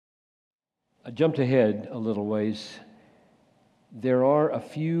I jumped ahead a little ways. There are a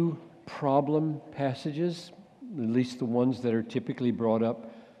few problem passages, at least the ones that are typically brought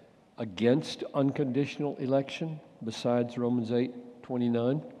up against unconditional election, besides Romans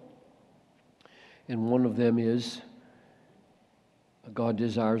 8:29. And one of them is, God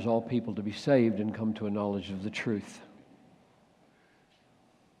desires all people to be saved and come to a knowledge of the truth.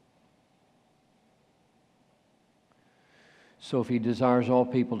 So if he desires all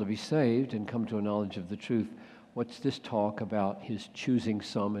people to be saved and come to a knowledge of the truth, what's this talk about his choosing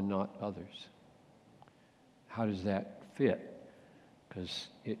some and not others? How does that fit? Because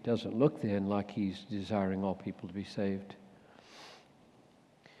it doesn't look then like he's desiring all people to be saved.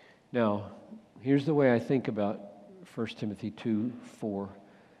 Now, here's the way I think about 1 Timothy 2:4.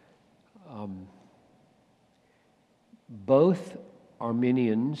 Both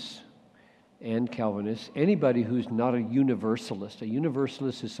Arminians and Calvinists, anybody who's not a universalist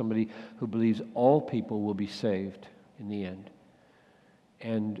is somebody who believes all people will be saved in the end.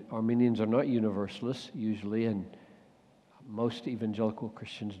 And Arminians are not universalists usually, and most evangelical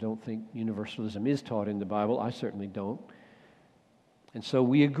Christians don't think universalism is taught in the Bible. I certainly don't. And so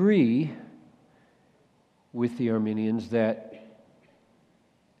we agree with the Arminians that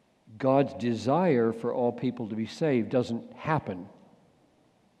God's desire for all people to be saved doesn't happen.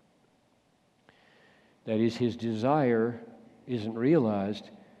 That is, his desire isn't realized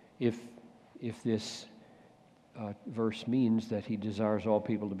if this verse means that he desires all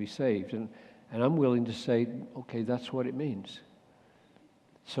people to be saved. And I'm willing to say, okay, that's what it means.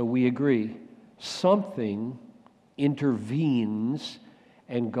 So we agree. Something intervenes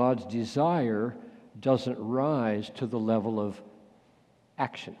and God's desire doesn't rise to the level of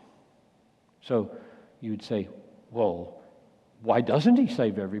action. So you would say, well, why doesn't he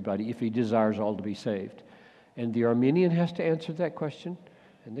save everybody if he desires all to be saved? And the Arminian has to answer that question,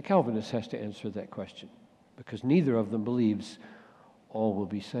 and the Calvinist has to answer that question, because neither of them believes all will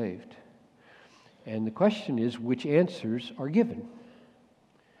be saved. And the question is, which answers are given?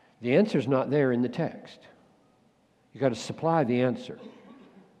 The answer's not there in the text. You've got to supply the answer.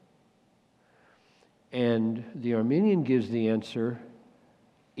 And the Arminian gives the answer,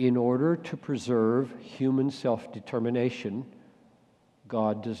 in order to preserve human self-determination,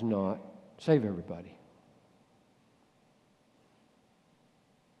 God does not save everybody.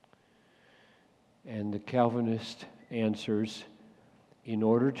 And the Calvinist answers, in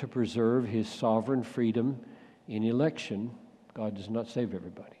order to preserve his sovereign freedom in election, God does not save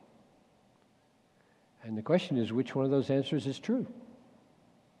everybody. And the question is, which one of those answers is true?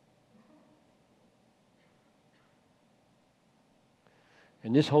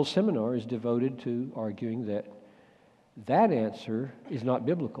 And this whole seminar is devoted to arguing that answer is not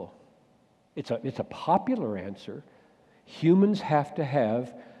biblical. It's a popular answer. Humans have to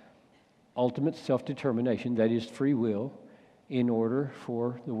have ultimate self-determination, that is free will, in order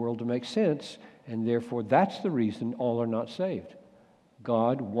for the world to make sense, and therefore that's the reason all are not saved.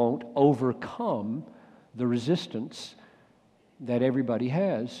 God won't overcome the resistance that everybody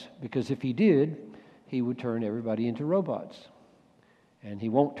has, because if he did, he would turn everybody into robots. And he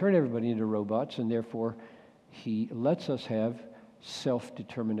won't turn everybody into robots, and therefore he lets us have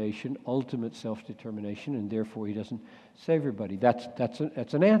self-determination, ultimate self-determination, and therefore he doesn't save everybody. That's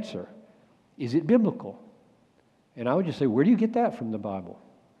an answer. Is it biblical? And I would just say, where do you get that from the Bible?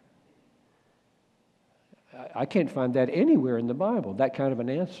 I can't find that anywhere in the Bible, that kind of an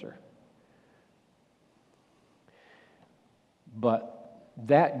answer. But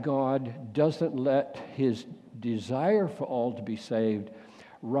that God doesn't let his desire for all to be saved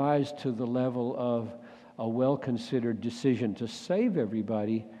rise to the level of a well-considered decision to save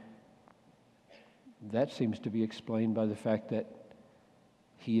everybody, that seems to be explained by the fact that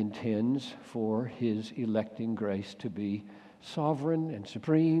he intends for his electing grace to be sovereign and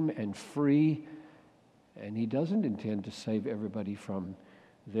supreme and free, and he doesn't intend to save everybody from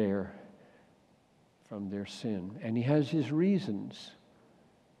their sin. And he has his reasons.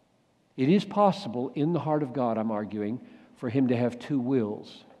 It is possible in the heart of God, I'm arguing, for him to have two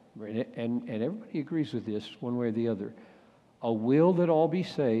wills. And everybody agrees with this one way or the other. A will that all be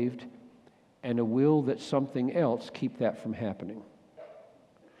saved, and a will that something else keep that from happening.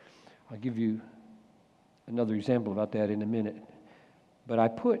 I'll give you another example about that in a minute. But I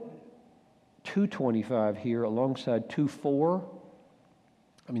put 2:25 here alongside 2:4.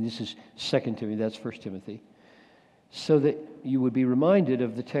 I mean, this is 2 Timothy, that's 1 Timothy. So that you would be reminded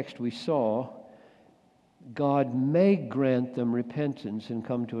of the text we saw. God may grant them repentance and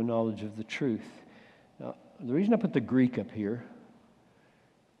come to a knowledge of the truth. Now, the reason I put the Greek up here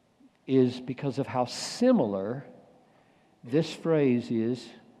is because of how similar this phrase is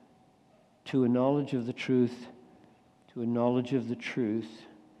to a knowledge of the truth, to a knowledge of the truth.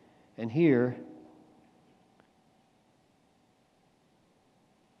 And here,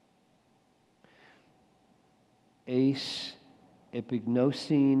 eis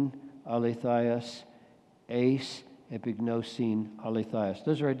epignosin aletheia, eis epignosin aletheia.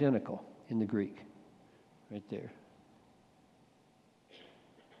 Those are identical in the Greek, right there.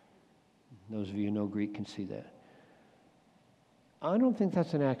 Those of you who know Greek can see that. I don't think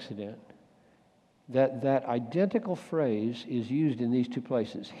that's an accident. That identical phrase is used in these two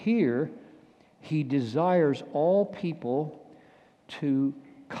places. Here, he desires all people to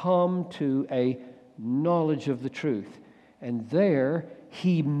come to a knowledge of the truth. And there,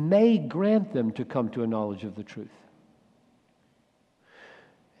 he may grant them to come to a knowledge of the truth.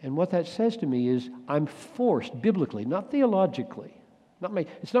 And what that says to me is, I'm forced biblically, not theologically.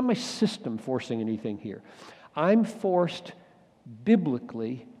 It's not my system forcing anything here. I'm forced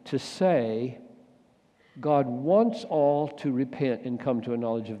biblically to say, God wants all to repent and come to a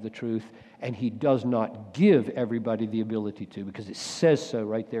knowledge of the truth, and he does not give everybody the ability to, because it says so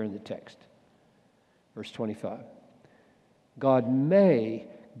right there in the text. Verse 25. God may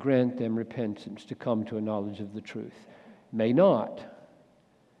grant them repentance to come to a knowledge of the truth. May not.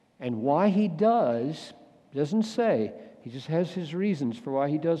 And why he does, doesn't say. He just has his reasons for why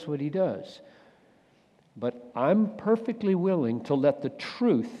he does what he does. But I'm perfectly willing to let the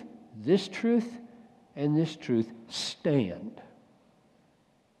truth, this truth and this truth, stand.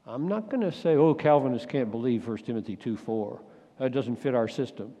 I'm not going to say, oh, Calvinists can't believe 1 Timothy 2:4. That doesn't fit our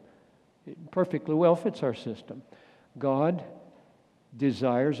system. It perfectly well fits our system. God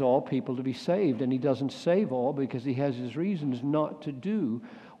desires all people to be saved, and he doesn't save all because he has his reasons not to do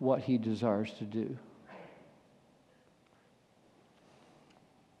what he desires to do.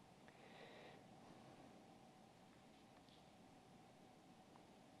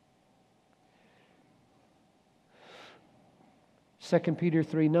 Second Peter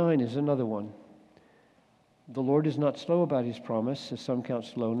 3:9 is another one. The Lord is not slow about his promise, as some count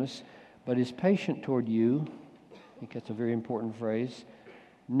slowness, but is patient toward you. I think that's a very important phrase.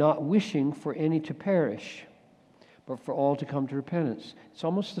 Not wishing for any to perish, but for all to come to repentance. It's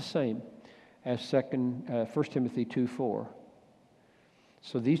almost the same as 1 Timothy 2:4.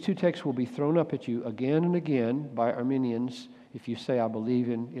 So these two texts will be thrown up at you again and again by Arminians. If you say, I believe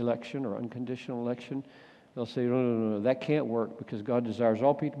in election or unconditional election, they'll say, no, that can't work because God desires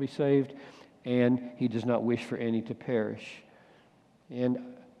all people to be saved and he does not wish for any to perish.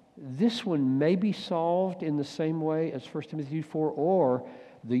 And this one may be solved in the same way as 1 Timothy 4, or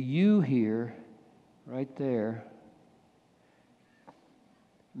the you here, right there,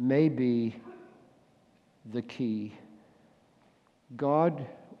 may be the key. God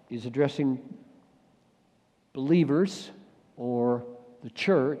is addressing believers or the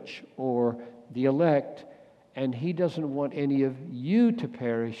church or the elect, and he doesn't want any of you to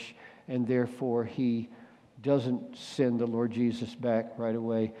perish, and therefore he doesn't send the Lord Jesus back right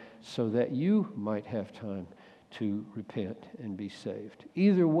away so that you might have time to repent and be saved.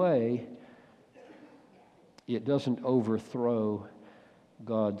 Either way, it doesn't overthrow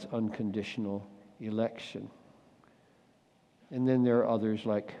God's unconditional election. And then there are others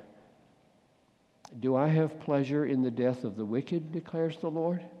like, do I have pleasure in the death of the wicked, declares the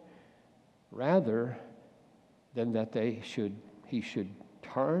Lord, rather than that he should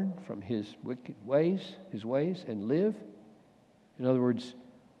turn from his wicked ways, and live? In other words,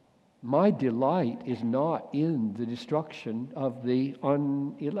 my delight is not in the destruction of the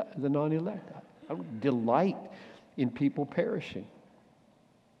non-elect. I don't delight in people perishing.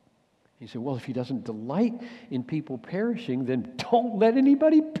 He said, well, if he doesn't delight in people perishing, then don't let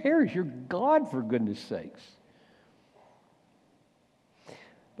anybody perish. You're God, for goodness sakes.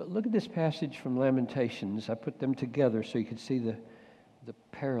 But look at this passage from Lamentations. I put them together so you could see the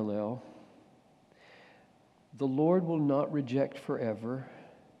parallel. The Lord will not reject forever,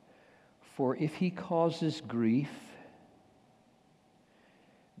 for if he causes grief,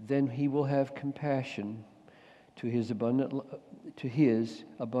 then he will have compassion to his abundant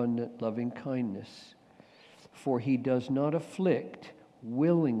loving kindness. For he does not afflict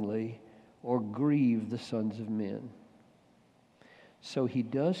willingly or grieve the sons of men. So he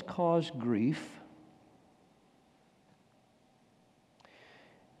does cause grief,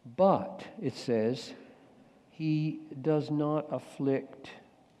 but it says he does not afflict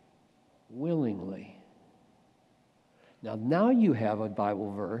willingly. Now you have a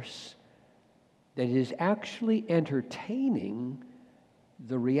Bible verse that is actually entertaining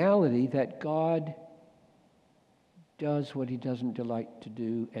the reality that God does what he doesn't delight to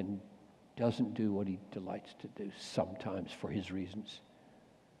do and doesn't do what he delights to do sometimes for his reasons.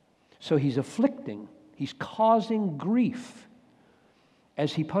 So he's afflicting, he's causing grief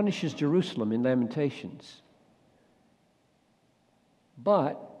as he punishes Jerusalem in Lamentations.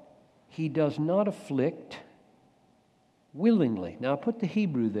 But he does not afflict willingly. Now, I put the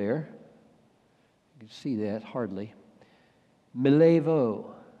Hebrew there. You can see that hardly.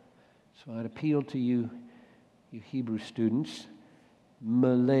 Melevo. So I'd appeal to you, you Hebrew students.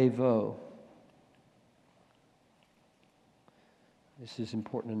 Melevo. This is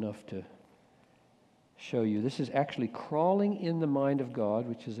important enough to show you. This is actually crawling in the mind of God,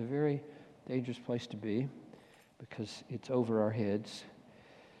 which is a very dangerous place to be because it's over our heads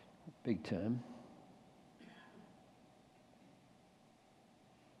big time.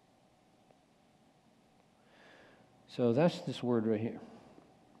 So that's this word right here.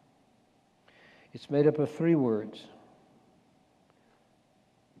 It's made up of 3 words.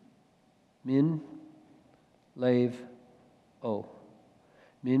 Min, lave, o.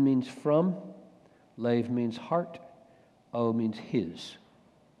 Min means from, lave means heart, o means his.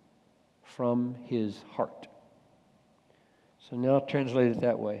 From his heart. So now translate it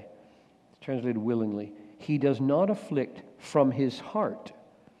that way. It's translated willingly. He does not afflict from his heart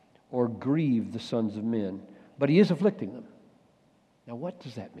or grieve the sons of men, but he is afflicting them. Now what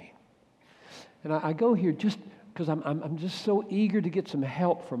does that mean? And I go here just because I'm just so eager to get some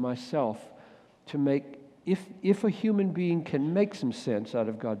help for myself to make, if a human being can make some sense out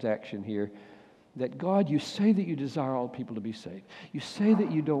of God's action here, that God, you say that you desire all people to be saved. You say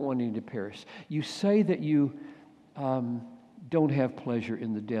that you don't want any to perish. You say that you don't have pleasure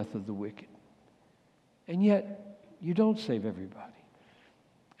in the death of the wicked. And yet, you don't save everybody.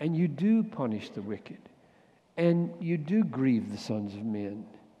 And you do punish the wicked. And you do grieve the sons of men.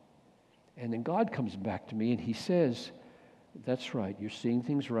 And then God comes back to me and he says, that's right, you're seeing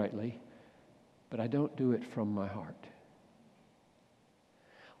things rightly, but I don't do it from my heart.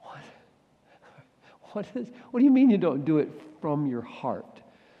 What do you mean you don't do it from your heart?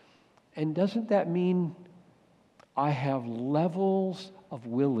 And doesn't that mean I have levels of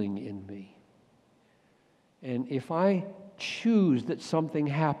willing in me? And if I choose that something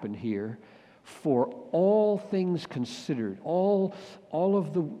happened here, for all things considered, all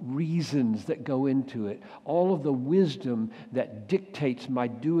of the reasons that go into it, all of the wisdom that dictates my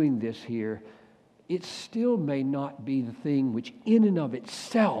doing this here, it still may not be the thing which in and of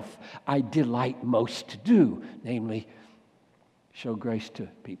itself I delight most to do, namely, show grace to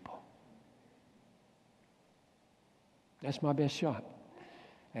people. That's my best shot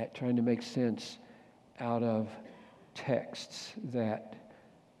at trying to make sense out of texts that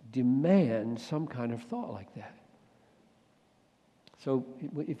demand some kind of thought like that. So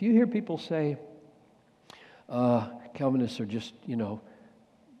if you hear people say, Calvinists are just,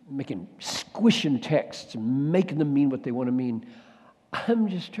 squishing texts and making them mean what they want to mean, I'm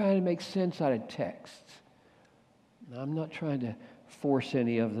just trying to make sense out of texts. I'm not trying to force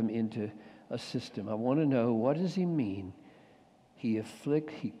any of them into a system. I want to know, what does he mean? He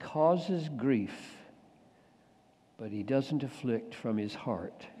causes grief, but he doesn't afflict from his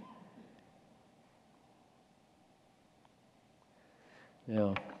heart.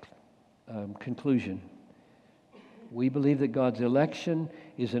 Now, conclusion. We believe that God's election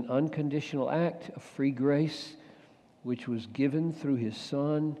is an unconditional act of free grace which was given through his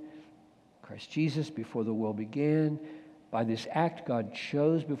Son, Christ Jesus, before the world began. By this act, God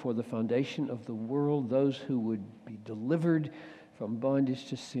chose before the foundation of the world those who would be delivered from bondage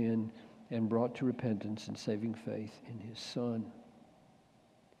to sin and brought to repentance and saving faith in his Son.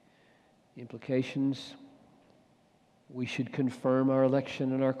 Implications: we should confirm our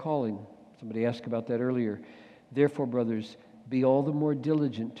election and our calling. Somebody asked about that earlier. Therefore, brothers, be all the more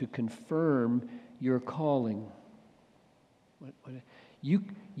diligent to confirm your calling.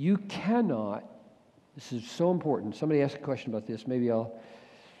 You cannot, this is so important. Somebody asked a question about this. Maybe I'll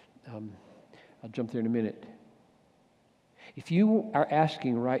jump there in a minute. If you are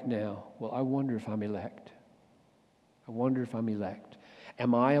asking right now, well, I wonder if I'm elect. I wonder if I'm elect.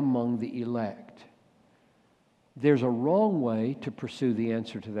 Am I among the elect? There's a wrong way to pursue the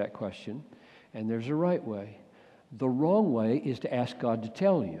answer to that question, and there's a right way. The wrong way is to ask God to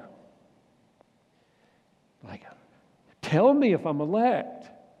tell you. Like, tell me if I'm elect.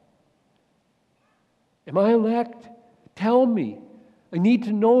 Am I elect? Tell me. I need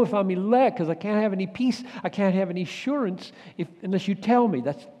to know if I'm elect because I can't have any peace. I can't have any assurance unless you tell me.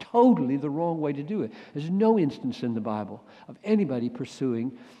 That's totally the wrong way to do it. There's no instance in the Bible of anybody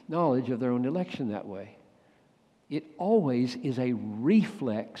pursuing knowledge of their own election that way. It always is a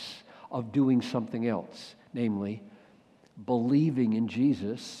reflex of doing something else, namely believing in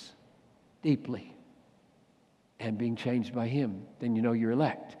Jesus deeply and being changed by him. Then you know you're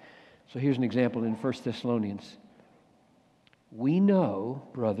elect. So here's an example in 1 Thessalonians. We know,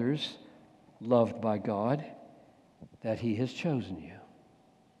 brothers, loved by God, that He has chosen you.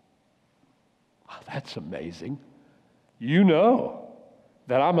 Wow, that's amazing. You know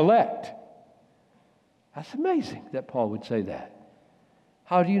that I'm elect. That's amazing that Paul would say that.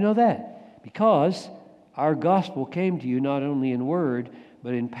 How do you know that? Because our gospel came to you not only in word,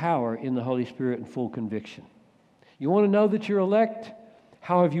 but in power, in the Holy Spirit, and full conviction. You want to know that you're elect?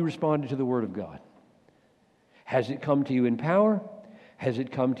 How have you responded to the Word of God? Has it come to you in power? Has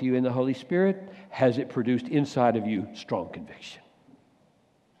it come to you in the Holy Spirit? Has it produced inside of you strong conviction?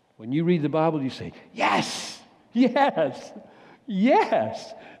 When you read the Bible, you say, yes, yes,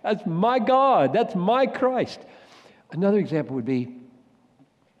 yes. That's my God. That's my Christ. Another example would be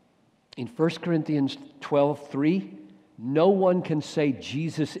in 1 Corinthians 12:3, no one can say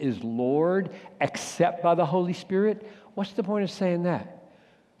Jesus is Lord except by the Holy Spirit. What's the point of saying that?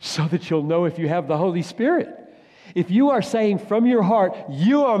 So that you'll know if you have the Holy Spirit. If you are saying from your heart,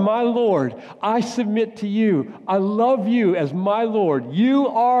 you are my Lord, I submit to you, I love you as my Lord, you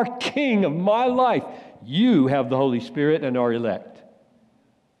are King of my life, you have the Holy Spirit and are elect.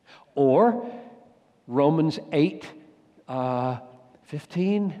 Or Romans 8,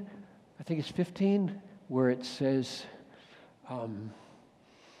 15, I think it's 15, where it says,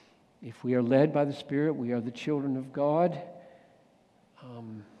 if we are led by the Spirit, we are the children of God.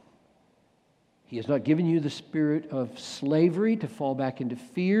 He has not given you the spirit of slavery to fall back into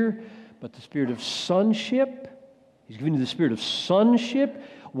fear, but the spirit of sonship. He's given you the spirit of sonship.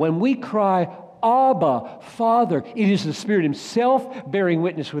 When we cry, Abba, Father, it is the Spirit Himself bearing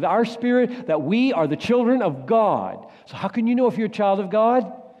witness with our spirit that we are the children of God. So how can you know if you're a child of God?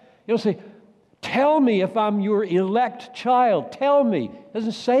 You don't say, tell me if I'm your elect child. Tell me. He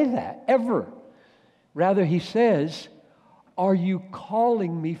doesn't say that, ever. Rather, He says, are you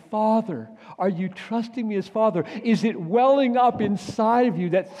calling me Father? Are you trusting me as Father? Is it welling up inside of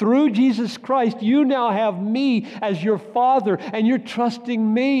you that through Jesus Christ you now have me as your Father and you're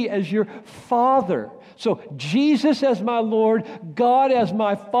trusting me as your Father? So Jesus as my Lord, God as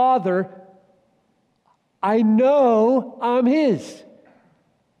my Father, I know I'm His.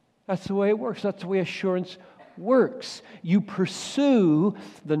 That's the way it works. That's the way assurance works. You pursue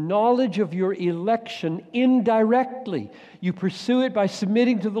the knowledge of your election indirectly. You pursue it by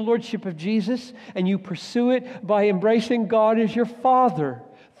submitting to the Lordship of Jesus, and you pursue it by embracing God as your Father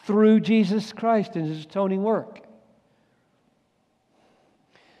through Jesus Christ and His atoning work.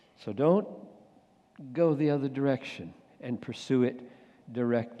 So don't go the other direction and pursue it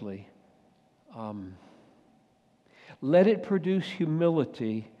directly. Let it produce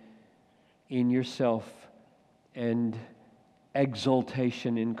humility in yourself and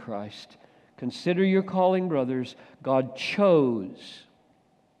exaltation in Christ. Consider your calling, brothers. God chose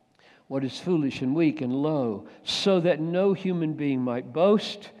what is foolish and weak and low, so that no human being might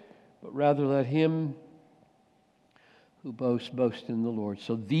boast, but rather let him who boasts boast in the Lord.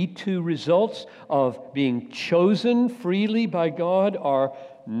 So the two results of being chosen freely by God are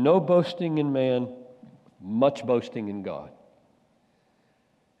no boasting in man, much boasting in God.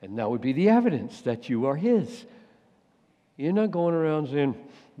 And that would be the evidence that you are His. You're not going around saying,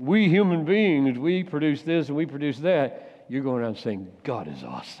 we human beings, we produce this and we produce that. You're going around saying, God is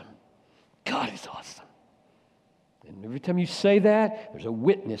awesome. God is awesome. And every time you say that, there's a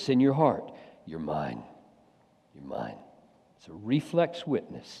witness in your heart. You're mine. You're mine. It's a reflex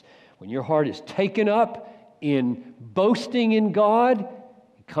witness. When your heart is taken up in boasting in God,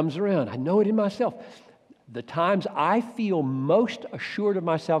 it comes around. I know it in myself. The times I feel most assured of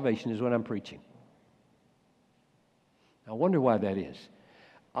my salvation is when I'm preaching. I wonder why that is.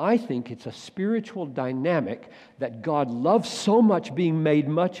 I think it's a spiritual dynamic that God loves so much being made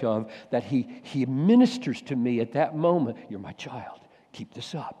much of that He ministers to me at that moment. You're my child. Keep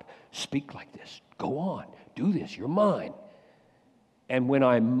this up. Speak like this. Go on. Do this. You're mine. And when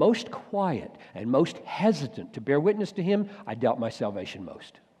I'm most quiet and most hesitant to bear witness to Him, I doubt my salvation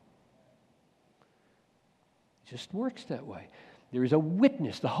most. It just works that way. There is a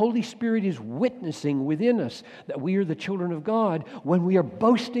witness. The Holy Spirit is witnessing within us that we are the children of God when we are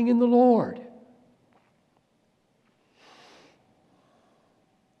boasting in the Lord.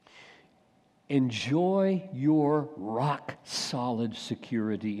 Enjoy your rock-solid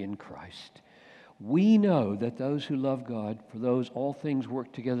security in Christ. We know that those who love God, for those all things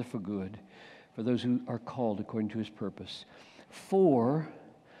work together for good, for those who are called according to His purpose. For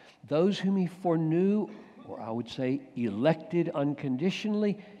those whom He foreknew, or I would say elected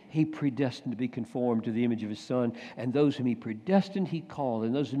unconditionally, He predestined to be conformed to the image of His Son. And those whom He predestined, He called.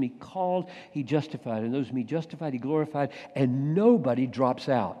 And those whom He called, He justified. And those whom He justified, He glorified. And nobody drops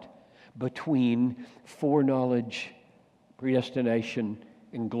out. between foreknowledge, predestination,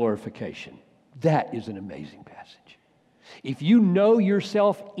 and glorification. That is an amazing passage. If you know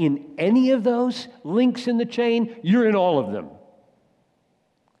yourself in any of those links in the chain, you're in all of them.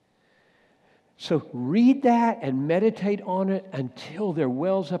 So read that and meditate on it until there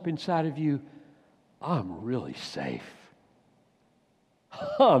wells up inside of you, I'm really safe.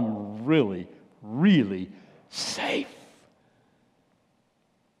 I'm really, really safe.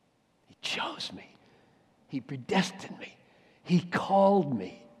 He chose me. He predestined me. He called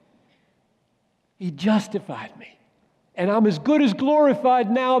me. He justified me. And I'm as good as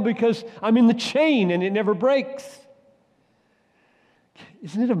glorified now because I'm in the chain and it never breaks.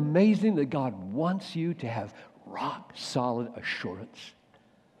 Isn't it amazing that God wants you to have rock solid assurance?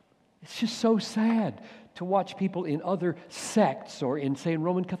 It's just so sad to watch people in other sects or in, say, in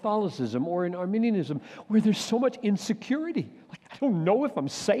Roman Catholicism or in Arminianism where there's so much insecurity. Like, I don't know if I'm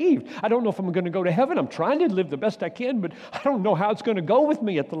saved. I don't know if I'm going to go to heaven. I'm trying to live the best I can, but I don't know how it's going to go with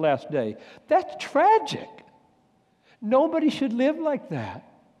me at the last day. That's tragic. Nobody should live like that.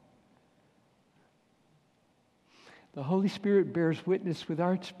 The Holy Spirit bears witness with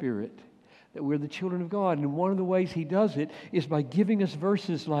our spirit that we're the children of God. And one of the ways He does it is by giving us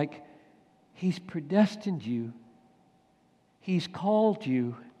verses like, He's predestined you, He's called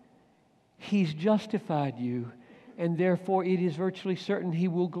you, He's justified you, and therefore it is virtually certain He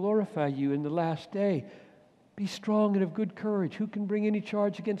will glorify you in the last day. Be strong and of good courage. Who can bring any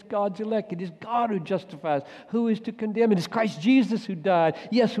charge against God's elect? It is God who justifies. Who is to condemn? It is Christ Jesus who died.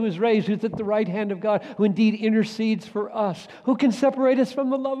 Yes, who is raised, who is at the right hand of God, who indeed intercedes for us. Who can separate us from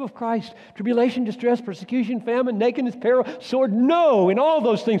the love of Christ? Tribulation, distress, persecution, famine, nakedness, peril, sword? No, in all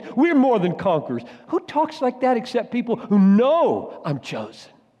those things, we're more than conquerors. Who talks like that except people who know I'm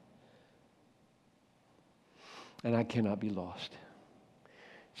chosen? And I cannot be lost.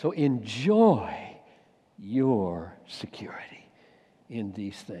 So enjoy your security in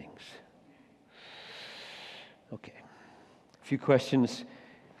these things. Okay. A few questions,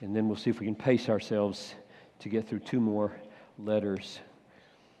 and then we'll see if we can pace ourselves to get through two more letters.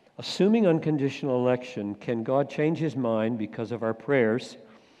 Assuming unconditional election, can God change His mind because of our prayers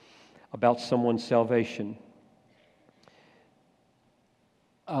about someone's salvation?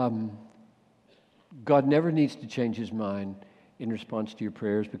 God never needs to change His mind in response to your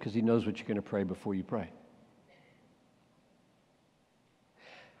prayers because He knows what you're going to pray before you pray.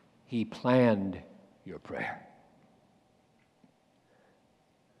 He planned your prayer.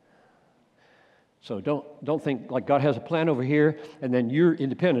 So don't think like God has a plan over here and then you're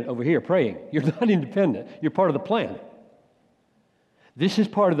independent over here praying. You're not independent. You're part of the plan. This is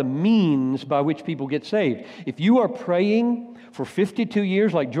part of the means by which people get saved. If you are praying for 52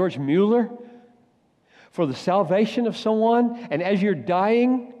 years like George Mueller for the salvation of someone, and as you're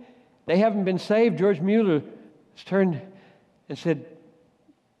dying, they haven't been saved, George Mueller has turned and said,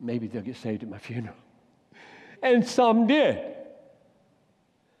 maybe they'll get saved at my funeral. And some did.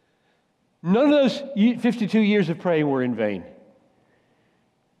 None of those 52 years of praying were in vain.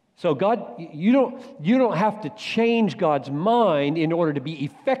 So God, you don't have to change God's mind in order to be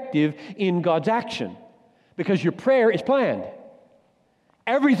effective in God's action, because your prayer is planned.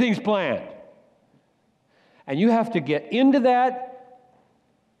 Everything's planned. And you have to get into that,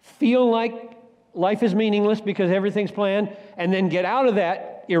 feel like life is meaningless because everything's planned, and then get out of that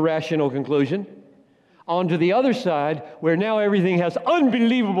irrational conclusion onto the other side where now everything has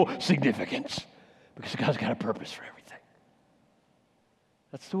unbelievable significance because God's got a purpose for everything.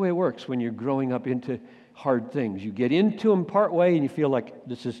 That's the way it works when you're growing up into hard things. You get into them part way and you feel like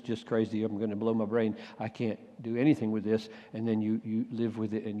this is just crazy. I'm going to blow my brain. I can't do anything with this. And then you live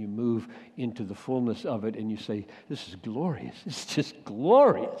with it and you move into the fullness of it and you say, this is glorious. It's just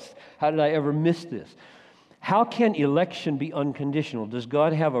glorious. How did I ever miss this? How can election be unconditional? Does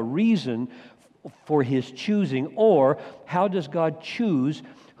God have a reason for His choosing? Or how does God choose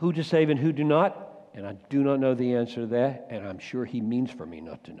who to save and who do not? And I do not know the answer to that, and I'm sure He means for me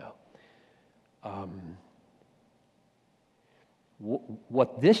not to know.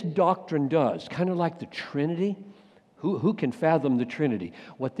 What this doctrine does, kind of like the Trinity, who can fathom the Trinity?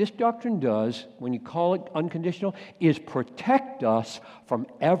 What this doctrine does, when you call it unconditional, is protect us from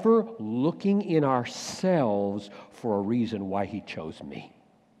ever looking in ourselves for a reason why He chose me.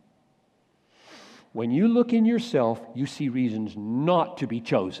 When you look in yourself, you see reasons not to be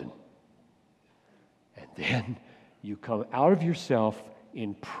chosen. And then you come out of yourself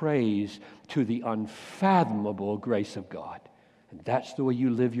in praise to the unfathomable grace of God. And that's the way you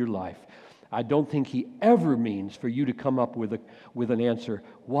live your life. I don't think He ever means for you to come up with an answer.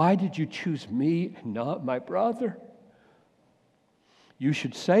 Why did you choose me and not my brother? You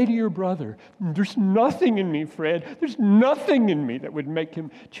should say to your brother, there's nothing in me, Fred. There's nothing in me that would make him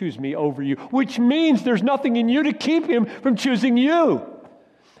choose me over you, which means there's nothing in you to keep him from choosing you.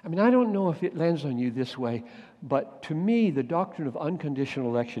 I mean, I don't know if it lands on you this way, but to me, the doctrine of unconditional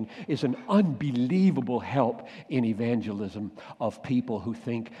election is an unbelievable help in evangelism of people who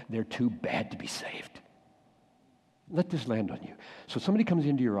think they're too bad to be saved. Let this land on you. So somebody comes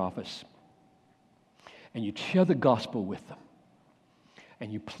into your office, and you share the gospel with them.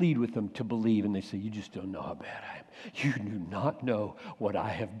 And you plead with them to believe, and they say, you just don't know how bad I am. You do not know what I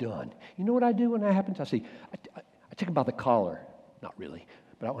have done. You know what I do when that happens? I say, I take them by the collar. Not really,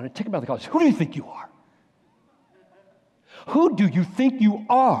 but when I take them by the collar, I say, who do you think you are? Who do you think you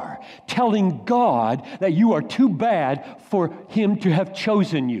are telling God that you are too bad for Him to have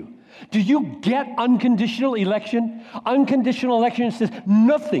chosen you? Do you get unconditional election? Unconditional election says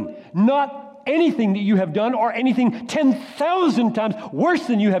nothing, not anything that you have done or anything 10,000 times worse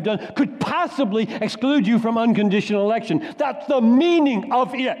than you have done could possibly exclude you from unconditional election. That's the meaning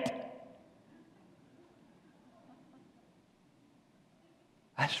of it.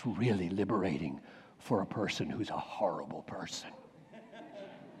 That's really liberating for a person who's a horrible person.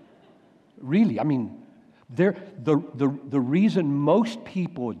 Really, I mean, the reason most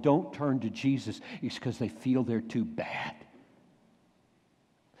people don't turn to Jesus is because they feel they're too bad.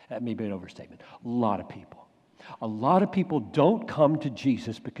 That may be an overstatement. A lot of people don't come to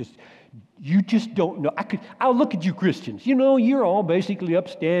Jesus because you just don't know. I'll look at you Christians. You know, you're all basically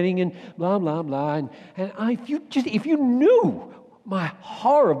upstanding and blah, blah, blah. And if you knew my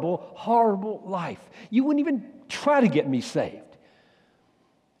horrible, horrible life, you wouldn't even try to get me saved.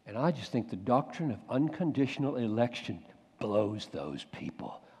 And I just think the doctrine of unconditional election blows those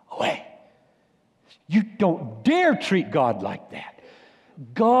people away. You don't dare treat God like that.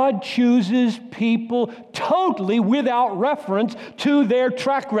 God chooses people totally without reference to their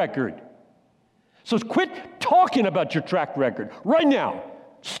track record. So quit talking about your track record right now.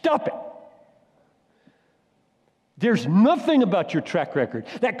 Stop it. There's nothing about your track record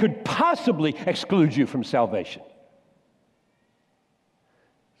that could possibly exclude you from salvation.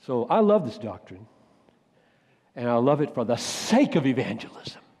 So I love this doctrine, and I love it for the sake of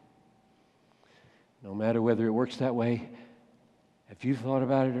evangelism. No matter whether it works that way, if you've thought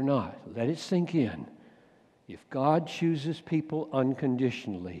about it or not, let it sink in. If God chooses people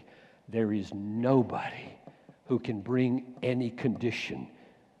unconditionally, there is nobody who can bring any condition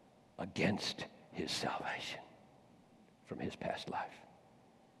against his salvation from his past life.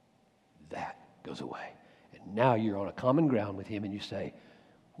 That goes away. And now you're on a common ground with him and you say,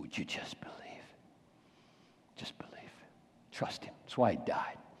 would you just believe? Just believe. Trust him. That's why he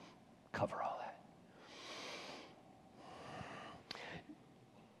died. Cover all that.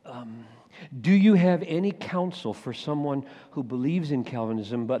 Do you have any counsel for someone who believes in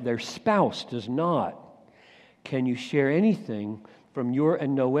Calvinism but their spouse does not? Can you share anything from your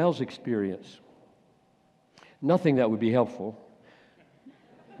and Noel's experience? Nothing that would be helpful,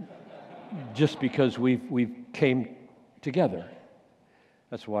 just because we've came together.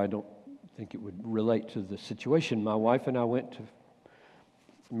 That's why I don't think it would relate to the situation. My wife and I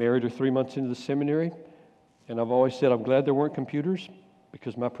married her 3 months into the seminary, and I've always said I'm glad there weren't computers,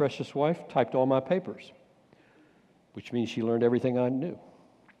 because my precious wife typed all my papers, which means she learned everything I knew.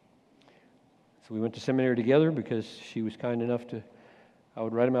 So we went to seminary together because she was kind enough I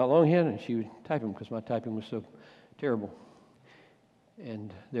would write them out longhand and she would type them because my typing was so terrible.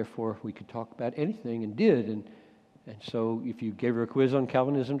 And therefore we could talk about anything and did. And so if you gave her a quiz on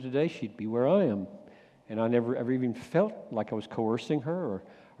Calvinism today, she'd be where I am. And I never ever even felt like I was coercing her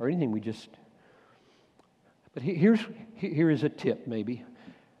or anything. But here is a tip, maybe.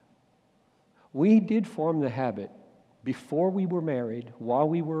 We did form the habit before we were married, while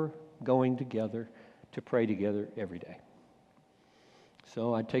we were going together, to pray together every day.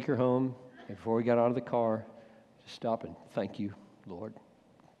 So I'd take her home, and before we got out of the car, just stop and thank you, Lord.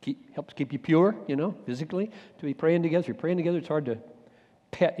 Helps keep you pure, physically, to be praying together. If you're praying together, it's hard to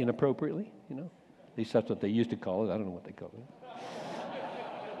pet inappropriately, At least that's what they used to call it. I don't know what they call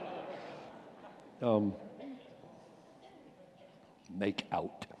it. Make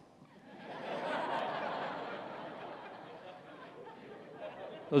out.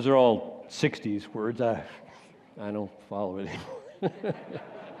 Those are all 60s words. I don't follow it anymore.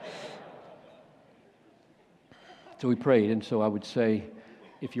 So we prayed, and so I would say,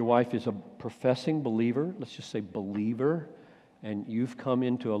 if your wife is a professing believer, let's just say believer, and you've come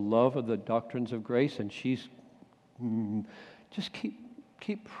into a love of the doctrines of grace, and she's just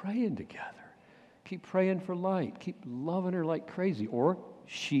keep praying together. Keep praying for light. Keep loving her like crazy. Or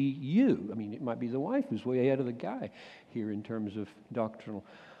you. I mean, it might be the wife who's way ahead of the guy. here in terms of doctrinal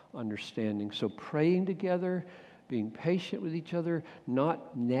understanding. So praying together, being patient with each other,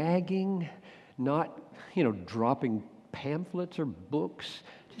 not nagging, not, dropping pamphlets or books.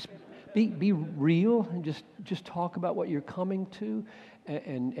 Just be real and just talk about what you're coming to.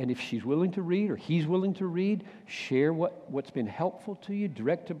 And if she's willing to read or he's willing to read, share what's been helpful to you,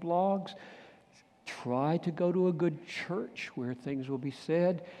 direct to blogs. Try to go to a good church where things will be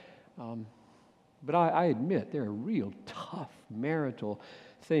said. But I admit there are real tough marital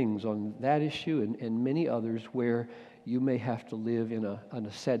things on that issue and many others where you may have to live in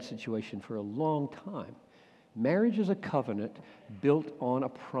a sad situation for a long time. Marriage is a covenant built on a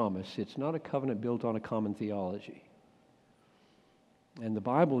promise. It's not a covenant built on a common theology. And the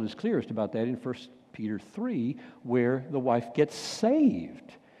Bible is clearest about that in 1 Peter 3, where the wife gets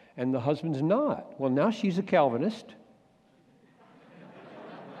saved and the husband's not. Well, now she's a Calvinist.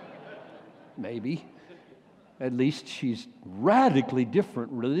 Maybe. At least she's radically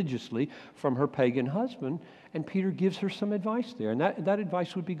different religiously from her pagan husband. And Peter gives her some advice there. And that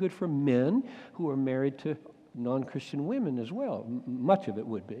advice would be good for men who are married to non-Christian women as well. Much of it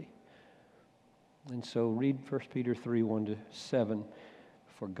would be. And so read 1 Peter 3, 1-7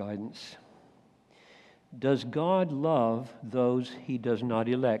 for guidance. Does God love those he does not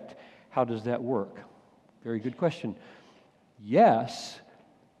elect? How does that work? Very good question. Yes,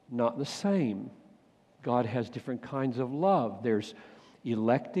 not the same. God has different kinds of love. There's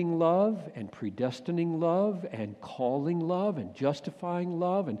electing love and predestining love and calling love and justifying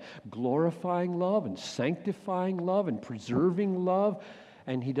love and glorifying love and sanctifying love and preserving love.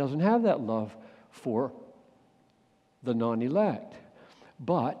 And he doesn't have that love for the non-elect.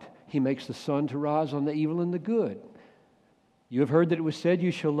 But he makes the sun to rise on the evil and the good. You have heard that it was said,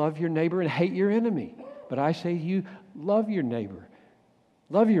 you shall love your neighbor and hate your enemy. But I say to you, love your neighbor.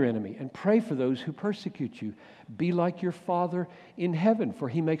 Love your enemy and pray for those who persecute you. Be like your Father in heaven, for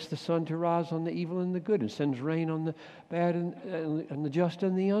he makes the sun to rise on the evil and the good and sends rain on the bad and the just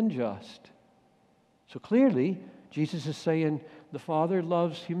and the unjust. So clearly, Jesus is saying the Father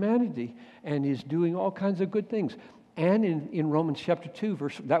loves humanity and is doing all kinds of good things. And in Romans chapter 2,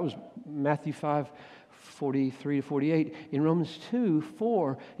 that was Matthew 5:43-48. In Romans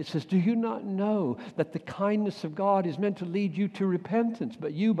 2:4, it says, do you not know that the kindness of God is meant to lead you to repentance,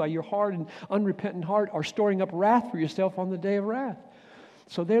 but you, by your hard and unrepentant heart, are storing up wrath for yourself on the day of wrath?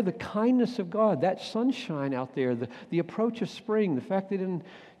 So there, the kindness of God, that sunshine out there, the approach of spring, the fact that in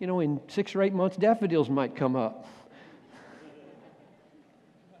 6 or 8 months, daffodils might come up,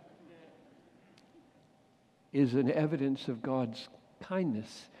 is an evidence of God's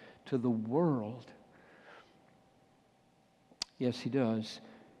kindness to the world. Yes, he does.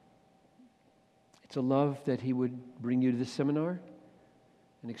 It's a love that he would bring you to this seminar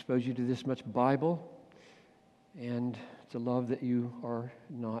and expose you to this much Bible. And it's a love that you are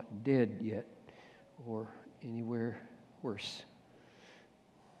not dead yet or anywhere worse.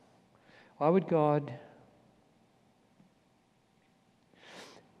 Why would God,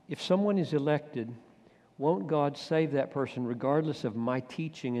 if someone is elected, won't God save that person regardless of my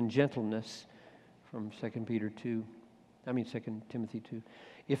teaching and gentleness? From 2 Timothy 2.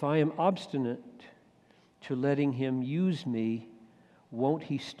 If I am obstinate to letting him use me, won't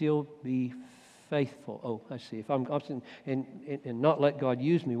he still be faithful? Oh, I see. If I'm obstinate and not let God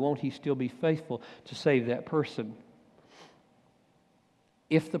use me, won't he still be faithful to save that person?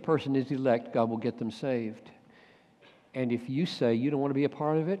 If the person is elect, God will get them saved. And if you say you don't want to be a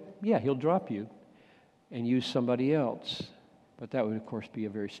part of it, yeah, he'll drop you and use somebody else. But that would, of course, be a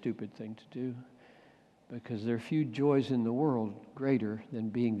very stupid thing to do, because there are few joys in the world greater than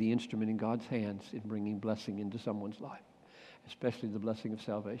being the instrument in God's hands in bringing blessing into someone's life, especially the blessing of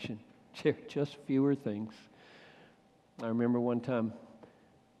salvation. Just fewer things. I remember one time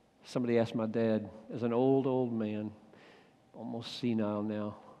somebody asked my dad, as an old man, almost senile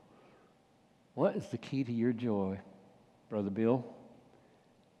now, what is the key to your joy, Brother Bill?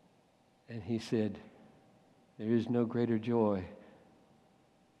 And he said, there is no greater joy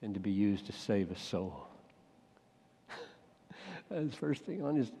than to be used to save a soul. His first thing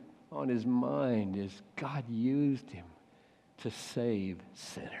on his mind is God used him to save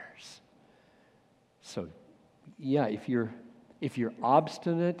sinners. So, yeah, if you're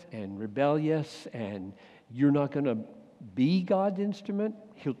obstinate and rebellious and you're not going to be God's instrument,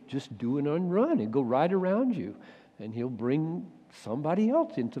 he'll just do an unrun and go right around you, and he'll bring somebody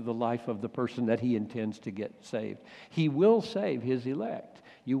else into the life of the person that he intends to get saved. He will save his elect.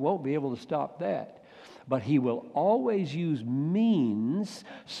 You won't be able to stop that. But he will always use means,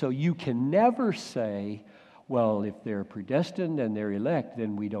 so you can never say, well, if they're predestined and they're elect,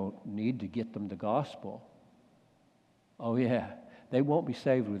 then we don't need to get them the gospel. Oh, yeah. They won't be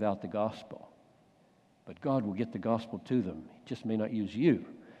saved without the gospel. But God will get the gospel to them. He just may not use you.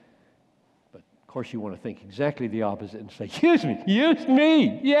 But, of course, you want to think exactly the opposite and say, use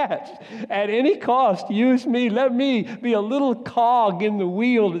me, yes. At any cost, use me. Let me be a little cog in the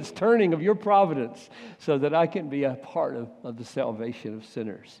wheel that's turning of your providence so that I can be a part of the salvation of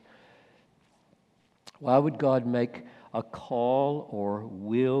sinners. Why would God make a call or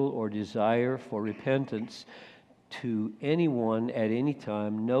will or desire for repentance to anyone at any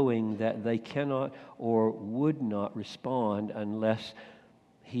time, knowing that they cannot or would not respond unless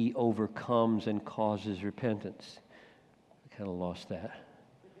He overcomes and causes repentance? I kind of lost that.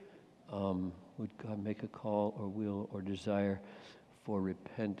 Would God make a call or will or desire for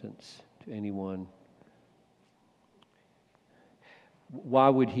repentance to anyone? Why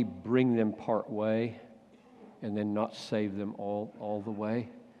would He bring them part way and then not save them all the way?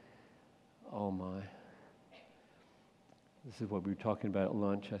 Oh my. This is what we were talking about at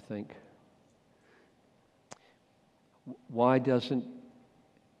lunch, I think. Why doesn't...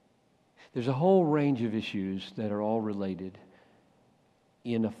 There's a whole range of issues that are all related.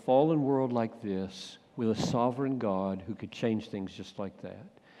 In a fallen world like this, with a sovereign God who could change things just like that,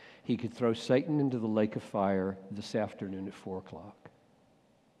 He could throw Satan into the lake of fire this afternoon at 4 o'clock.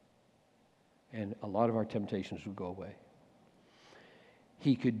 And a lot of our temptations would go away.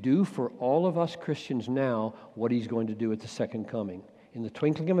 He could do for all of us Christians now what He's going to do at the second coming. In the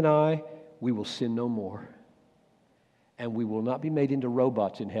twinkling of an eye, we will sin no more. And we will not be made into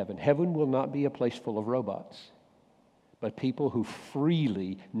robots in heaven. Heaven will not be a place full of robots, but people who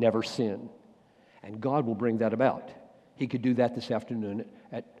freely never sin. And God will bring that about. He could do that this afternoon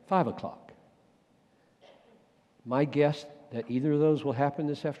at 5 o'clock. My guess that either of those will happen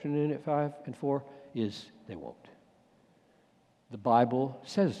this afternoon at 5 and 4 is they won't. The Bible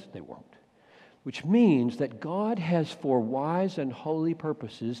says they won't, which means that God has, for wise and holy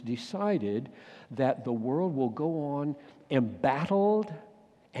purposes, decided that the world will go on embattled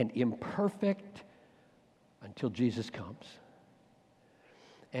and imperfect until Jesus comes.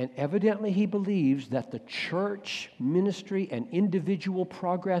 And evidently He believes that the church ministry and individual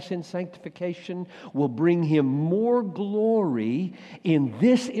progress in sanctification will bring Him more glory in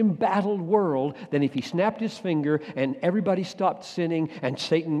this embattled world than if He snapped His finger and everybody stopped sinning and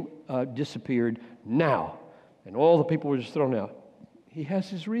Satan disappeared now. And all the people were just thrown out. He has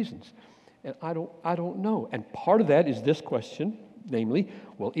His reasons. And I don't know. And part of that is this question, namely,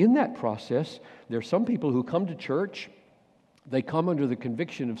 well, in that process, there are some people who come to church. They come under the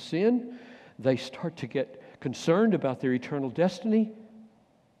conviction of sin. They start to get concerned about their eternal destiny,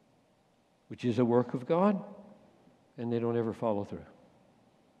 which is a work of God, and they don't ever follow through.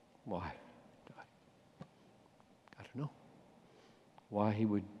 Why? I don't know. Why He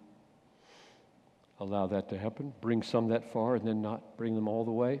would allow that to happen, bring some that far and then not bring them all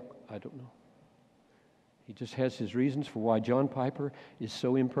the way, I don't know. He just has His reasons for why John Piper is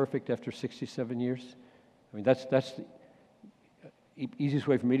so imperfect after 67 years. I mean, that's the easiest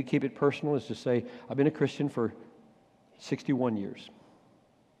way for me to keep it personal is to say, I've been a Christian for 61 years,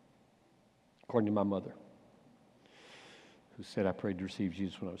 according to my mother, who said I prayed to receive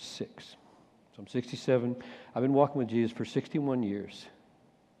Jesus when I was 6. So I'm 67. I've been walking with Jesus for 61 years.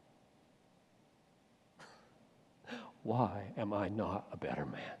 Why am I not a better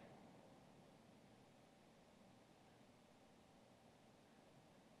man?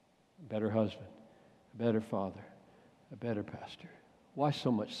 A better husband, a better father, a better pastor. Why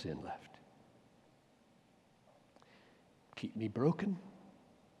so much sin left? Keep me broken?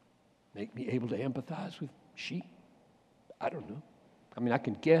 Make me able to empathize with sheep? I don't know. I mean, I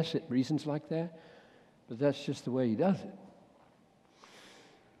can guess at reasons like that, but that's just the way He does it.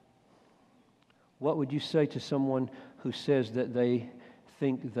 What would you say to someone who says that they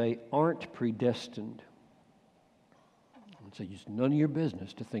think they aren't predestined? I would say it's none of your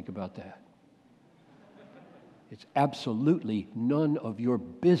business to think about that. It's absolutely none of your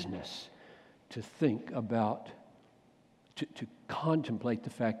business to think about, to contemplate the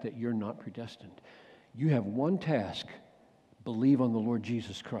fact that you're not predestined. You have one task: believe on the Lord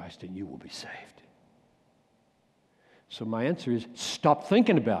Jesus Christ and you will be saved. So my answer is, stop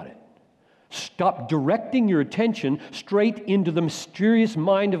thinking about it. Stop directing your attention straight into the mysterious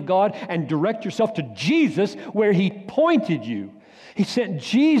mind of God and direct yourself to Jesus where He pointed you. He sent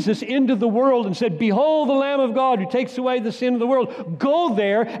Jesus into the world and said, behold the Lamb of God who takes away the sin of the world. Go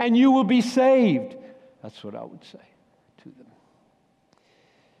there and you will be saved. That's what I would say to them.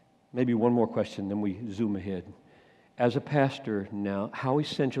 Maybe one more question, then we zoom ahead. As a pastor now, how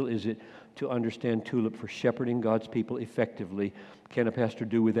essential is it to understand TULIP for shepherding God's people effectively? Can a pastor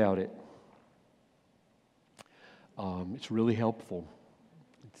do without it? It's really helpful.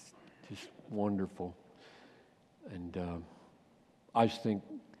 It's just wonderful. And I just think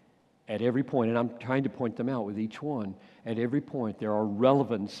at every point, and I'm trying to point them out with each one, at every point there are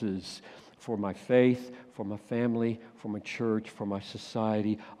relevances for my faith, for my family, for my church, for my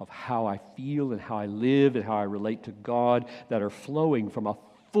society, of how I feel and how I live and how I relate to God, that are flowing from a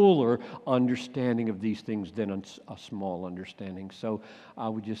fuller understanding of these things than a small understanding. So I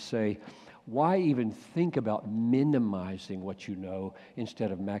would just say, why even think about minimizing what you know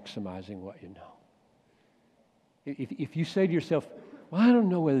instead of maximizing what you know? If you say to yourself, well, I don't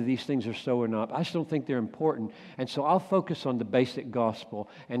know whether these things are so or not. I just don't think they're important. And so I'll focus on the basic gospel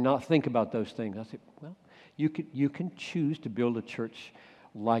and not think about those things. I say, well, you can choose to build a church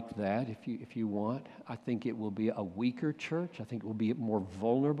like that if you want. I think it will be a weaker church. I think it will be more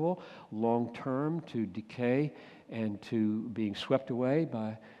vulnerable long term to decay and to being swept away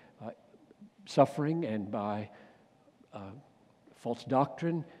by suffering and by false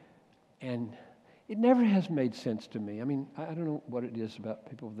doctrine. And it never has made sense to me. I mean, I don't know what it is about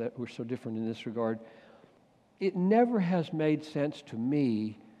people that were so different in this regard. It never has made sense to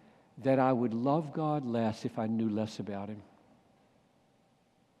me that I would love God less if I knew less about Him.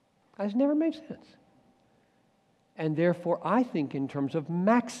 It's never made sense. And therefore, I think in terms of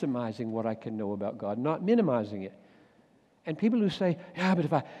maximizing what I can know about God, not minimizing it. And people who say, yeah,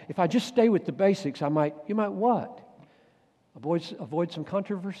 but if I just stay with the basics, you might what? Avoid some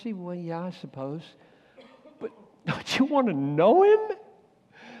controversy? Well, yeah, I suppose. But don't you want to know Him?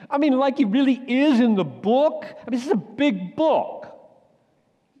 I mean, like He really is in the book. I mean, this is a big book.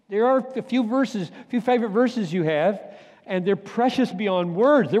 There are a few favorite verses you have, and they're precious beyond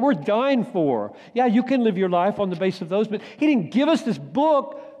words. They're worth dying for. Yeah, you can live your life on the basis of those, but He didn't give us this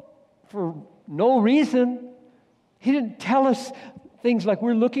book for no reason. He didn't tell us things like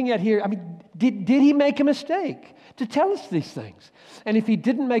we're looking at here. I mean, did He make a mistake to tell us these things? And if He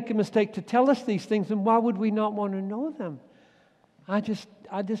didn't make a mistake to tell us these things, then why would we not want to know them? I just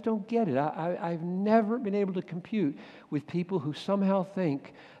don't get it. I've never been able to compute with people who somehow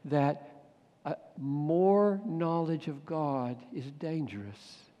think that more knowledge of God is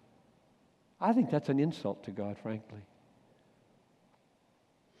dangerous. I think that's an insult to God, frankly.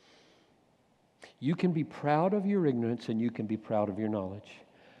 You can be proud of your ignorance and you can be proud of your knowledge.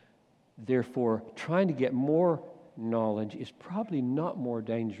 Therefore, trying to get more knowledge is probably not more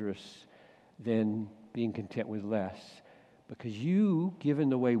dangerous than being content with less. Because you, given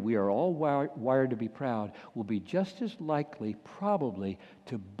the way we are all wired to be proud, will be just as likely, probably,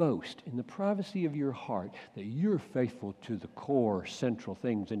 to boast in the privacy of your heart that you're faithful to the core, central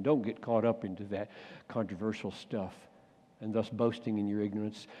things and don't get caught up into that controversial stuff, and thus boasting in your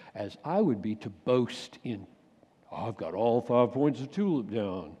ignorance, as I would be to boast in, oh, I've got all 5 points of tulip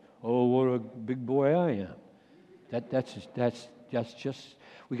down. Oh, what a big boy I am. That's just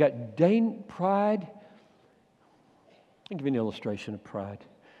we got pride. I'll give you an illustration of pride.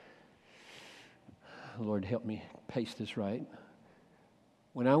 Lord, help me pace this right.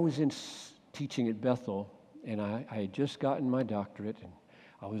 When I was teaching at Bethel, and I had just gotten my doctorate, and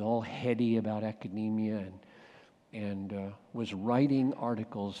I was all heady about academia, and was writing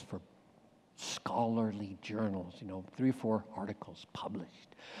articles for scholarly journals, 3 or 4 articles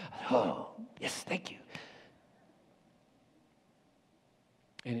published. Oh, yes, thank you.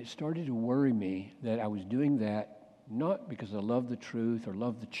 And it started to worry me that I was doing that not because I loved the truth or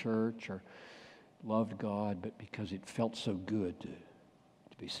loved the church or loved God, but because it felt so good to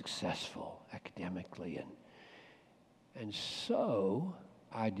be successful academically. And so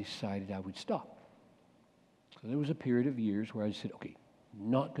I decided I would stop. So there was a period of years where I said, okay,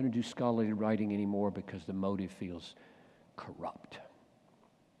 not going to do scholarly writing anymore because the motive feels corrupt.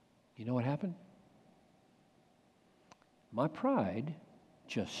 You know what happened? My pride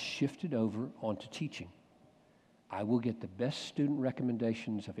just shifted over onto teaching. I will get the best student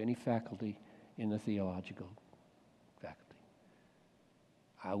recommendations of any faculty in the theological faculty.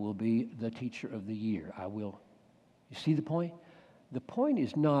 I will be the teacher of the year. You see the point? The point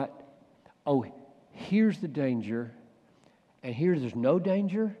is not, oh, here's the danger, and there's no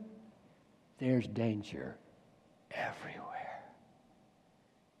danger. There's danger everywhere.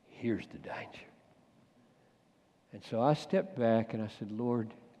 Here's the danger. And so I stepped back and I said,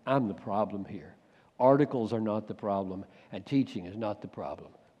 Lord, I'm the problem here. Articles are not the problem, and teaching is not the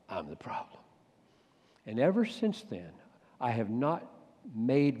problem. I'm the problem. And ever since then, I have not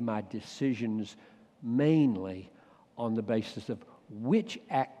made my decisions mainly on the basis of which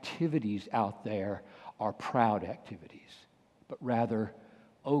activities out there are proud activities, but rather,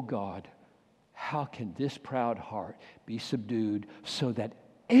 oh God, how can this proud heart be subdued so that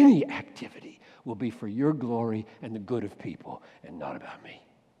any activity will be for your glory and the good of people and not about me.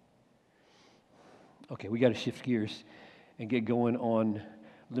 Okay, we got to shift gears and get going on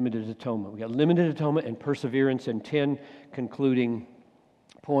limited atonement. We got limited atonement and perseverance and 10 concluding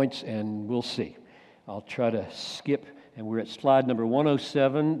points, and we'll see. I'll try to skip, and we're at slide number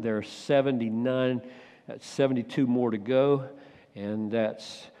 107. There are 72 more to go, and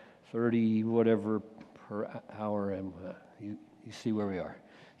that's 30 whatever per hour, and you see where we are.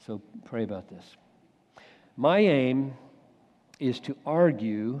 So pray about this. My aim is to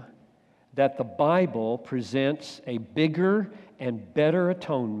argue that the Bible presents a bigger and better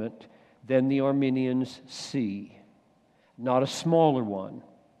atonement than the Arminians see, not a smaller one.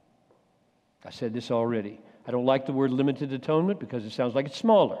 I said this already. I don't like the word limited atonement because it sounds like it's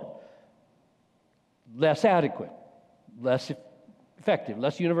smaller, less adequate, less effective,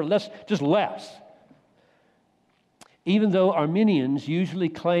 less universal, just less. Even though Arminians usually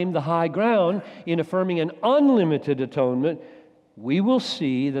claim the high ground in affirming an unlimited atonement, we will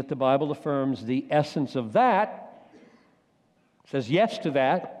see that the Bible affirms the essence of that, says yes to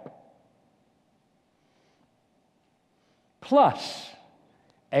that, plus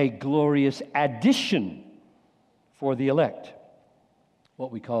a glorious addition for the elect.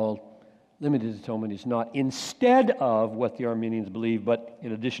 What we call limited atonement is not instead of what the Arminians believe, but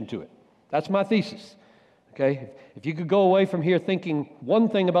in addition to it. That's my thesis. Okay? If you could go away from here thinking one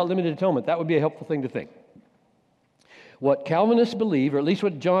thing about limited atonement, that would be a helpful thing to think. What Calvinists believe, or at least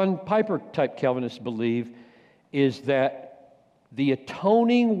what John Piper type Calvinists believe, is that the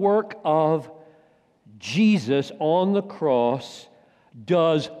atoning work of Jesus on the cross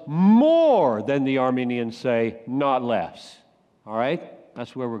does more than the Arminians say, not less. All right?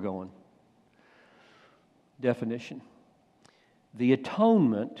 That's where we're going. Definition. The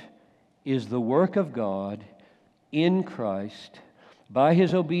atonement is the work of God in Christ by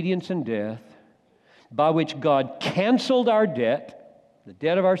His obedience and death, by which God canceled our debt, the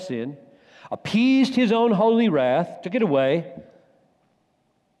debt of our sin, appeased His own holy wrath, took it away,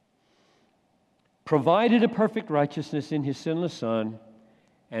 provided a perfect righteousness in His sinless Son,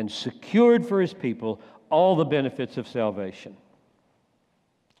 and secured for His people all the benefits of salvation.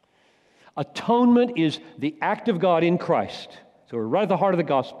 Atonement is the act of God in Christ. So we're right at the heart of the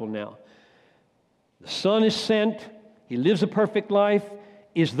gospel now. The Son is sent. He lives a perfect life,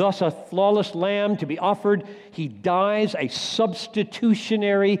 is thus a flawless lamb to be offered. He dies a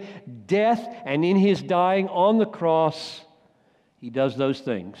substitutionary death, and in His dying on the cross, He does those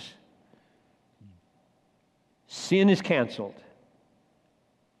things. Sin is canceled.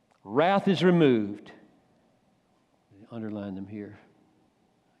 Wrath is removed. Underline them here.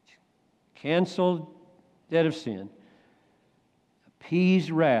 Canceled debt of sin. Appeased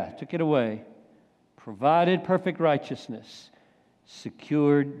wrath, took it away. Provided perfect righteousness.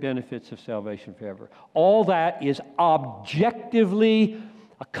 Secured benefits of salvation forever. All that is objectively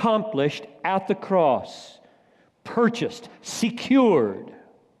accomplished at the cross. Purchased, secured.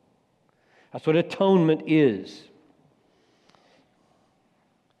 That's what atonement is.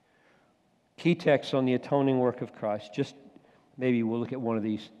 Key texts on the atoning work of Christ. Just maybe we'll look at one of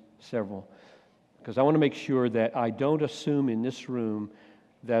these, several. Because I want to make sure that I don't assume in this room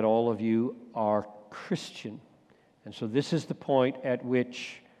that all of you are Christian. And so this is the point at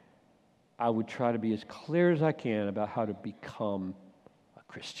which I would try to be as clear as I can about how to become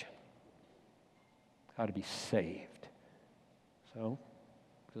a Christian. How to be saved. So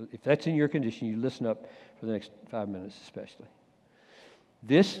if that's in your condition, you listen up for the next 5 minutes especially.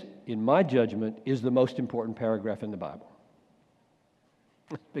 This, in my judgment, is the most important paragraph in the Bible.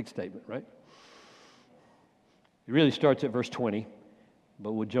 Big statement, right? It really starts at verse 20,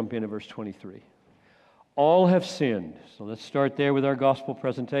 but we'll jump in at verse 23. All have sinned. So let's start there with our gospel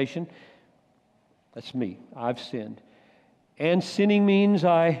presentation. That's me. I've sinned. And sinning means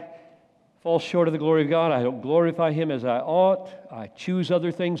I fall short of the glory of God. I don't glorify Him as I ought. I choose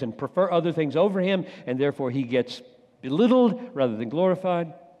other things and prefer other things over Him, and therefore He gets belittled rather than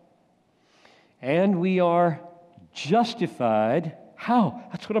glorified. And we are justified. How?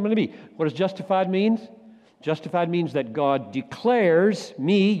 That's what I'm going to be. What does justified mean? Justified means that God declares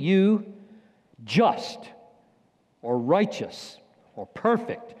me, you, just or righteous or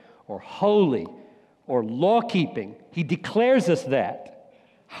perfect or holy or law-keeping. He declares us that.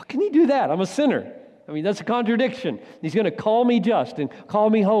 How can He do that? I'm a sinner. I mean, that's a contradiction. He's going to call me just and call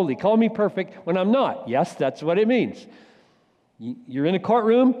me holy, call me perfect when I'm not. Yes, that's what it means. You're in a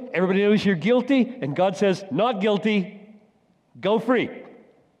courtroom, everybody knows you're guilty, and God says, not guilty, go free.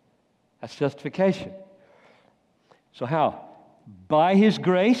 That's justification. So how? By His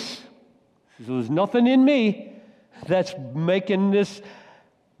grace. So there's nothing in me that's making this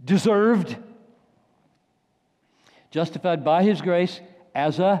deserved. Justified by His grace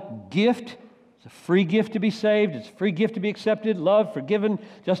as a gift. It's a free gift to be saved. It's a free gift to be accepted, loved, forgiven,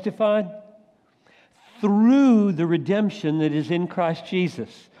 justified. Through the redemption that is in Christ Jesus.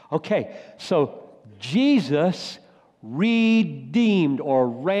 Okay, so Jesus redeemed or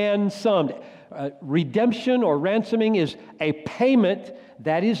ransomed. Redemption or ransoming is a payment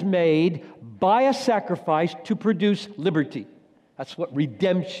that is made by a sacrifice to produce liberty. That's what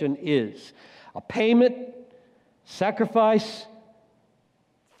redemption is. A payment, sacrifice,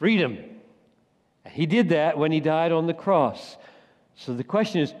 freedom. And He did that when He died on the cross. So the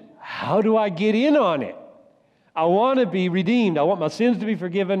question is, how do I get in on it? I want to be redeemed. I want my sins to be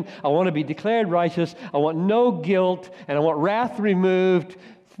forgiven. I want to be declared righteous. I want no guilt, and I want wrath removed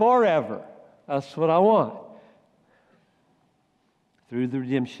forever. That's what I want. Through the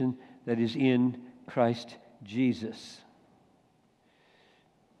redemption that is in Christ Jesus,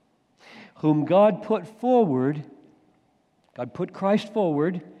 whom God put forward, God put Christ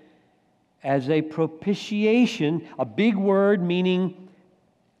forward as a propitiation, a big word meaning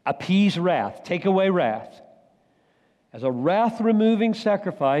appease wrath, take away wrath. As a wrath-removing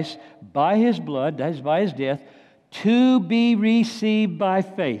sacrifice by His blood, that is by His death, to be received by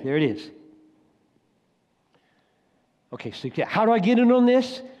faith. There it is. Okay, so how do I get in on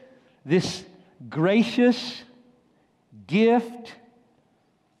this? This gracious gift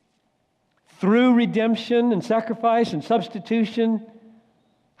through redemption and sacrifice and substitution.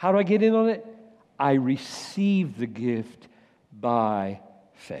 How do I get in on it? I receive the gift by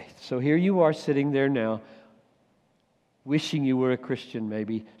faith. So here you are sitting there now, wishing you were a Christian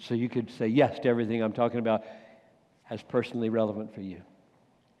maybe, so you could say yes to everything I'm talking about as personally relevant for you.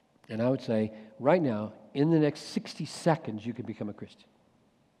 And I would say, right now, in the next 60 seconds, you can become a Christian.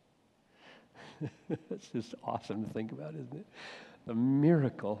 It's just awesome to think about, isn't it? The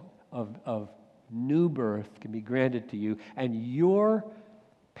miracle of new birth can be granted to you, and your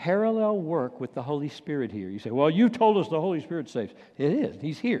parallel work with the Holy Spirit here. You say, well, you told us the Holy Spirit saves. It is.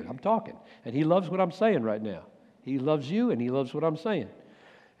 He's here. I'm talking. And He loves what I'm saying right now. He loves you, and He loves what I'm saying.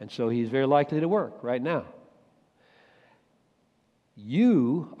 And so He's very likely to work right now.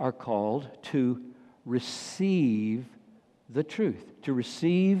 You are called to receive the truth, to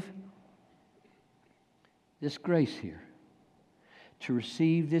receive this grace here, to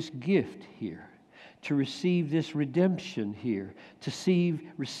receive this gift here, to receive this redemption here, to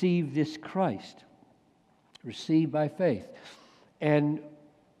receive this Christ, receive by faith. And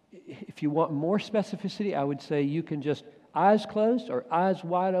if you want more specificity, I would say you can just eyes closed or eyes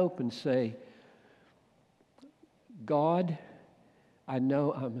wide open say, God, I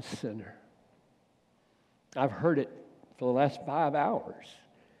know I'm a sinner. I've heard it for the last 5 hours,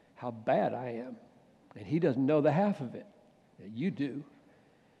 how bad I am. And He doesn't know the half of it. You do.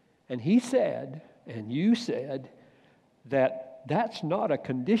 And He said, and you said, that that's not a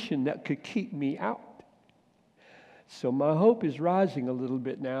condition that could keep me out. So my hope is rising a little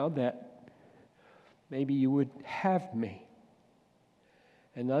bit now that maybe you would have me.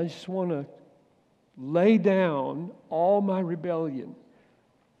 And I just want to lay down all my rebellion.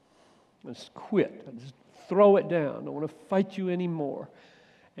 Let's quit. I just throw it down. I don't want to fight you anymore.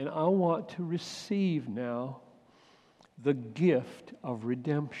 And I want to receive now the gift of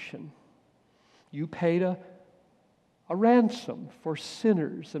redemption. You paid a ransom for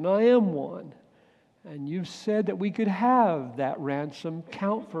sinners, and I am one. And you've said that we could have that ransom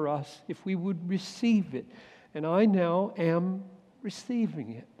count for us if we would receive it. And I now am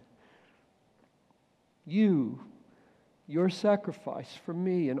receiving it. Your sacrifice for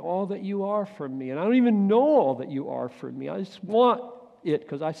me and all that you are for me. And I don't even know all that you are for me. I just want it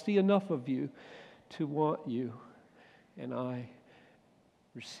because I see enough of you to want you. And I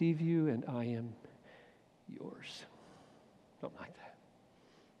receive you and I am yours. Something like that.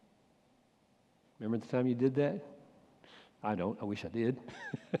 Remember the time you did that? I don't. I wish I did.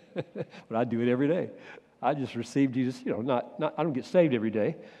 But I do it every day. I just receive Jesus. I don't get saved every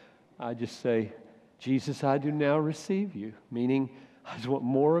day. I just say, Jesus, I do now receive you. Meaning, I just want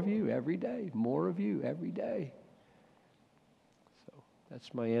more of you every day. More of you every day. So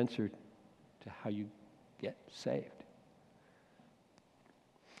that's my answer to how you get saved.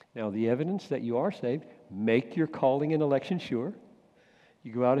 Now, the evidence that you are saved, make your calling and election sure.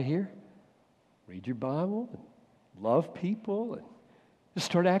 You go out of here, read your Bible, and love people, and just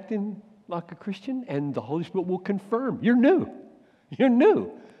start acting like a Christian, and the Holy Spirit will confirm. You're new. You're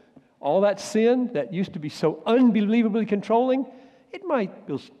new. All that sin that used to be so unbelievably controlling, it might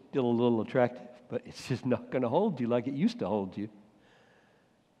be still a little attractive, but it's just not going to hold you like it used to hold you.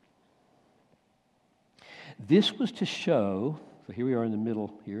 This was to show So here we are in the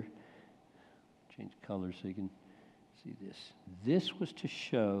middle here. Change colors so you can see this. This was to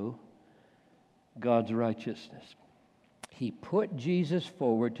show God's righteousness. He put Jesus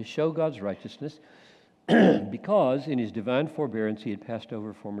forward to show God's righteousness because in his divine forbearance he had passed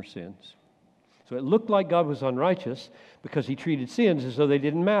over former sins. So it looked like God was unrighteous because he treated sins as though they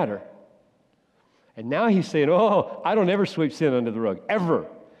didn't matter. And now he's saying, oh, I don't ever sweep sin under the rug, ever.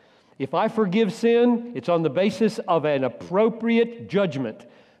 If I forgive sin, it's on the basis of an appropriate judgment.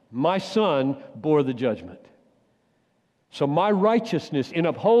 My Son bore the judgment. So my righteousness in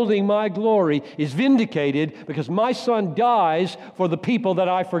upholding my glory is vindicated because my Son dies for the people that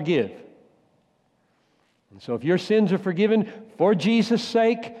I forgive. And so if your sins are forgiven for Jesus'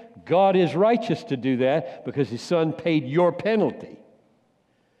 sake, God is righteous to do that because his Son paid your penalty.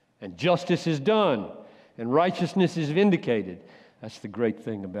 And justice is done, and righteousness is vindicated. That's the great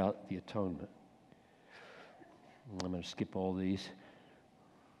thing about the atonement. I'm going to skip all these.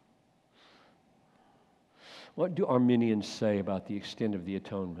 What do Arminians say about the extent of the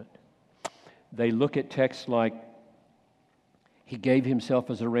atonement? They look at texts like, he gave himself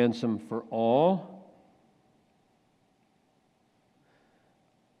as a ransom for all.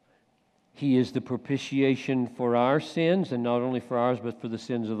 He is the propitiation for our sins, and not only for ours, but for the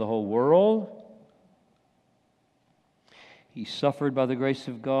sins of the whole world. He suffered by the grace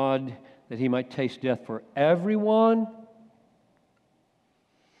of God that he might taste death for everyone.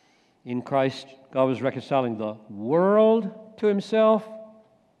 In Christ, God was reconciling the world to himself.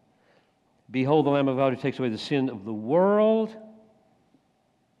 Behold, the Lamb of God who takes away the sin of the world.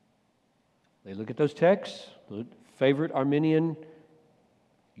 They look at those texts, the favorite Arminian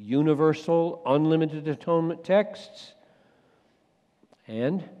universal, unlimited atonement texts,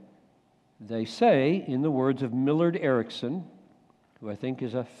 and they say, in the words of Millard Erickson, who I think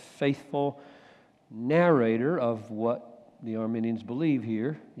is a faithful narrator of what the Arminians believe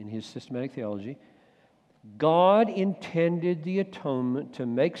here in his systematic theology, God intended the atonement to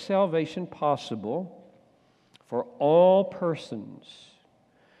make salvation possible for all persons.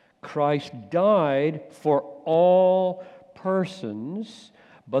 Christ died for all persons,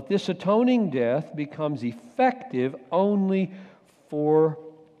 but this atoning death becomes effective only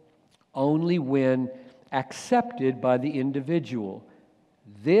when accepted by the individual.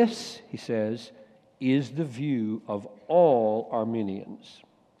 This, he says, is the view of all Arminians.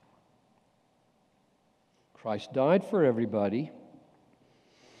 Christ died for everybody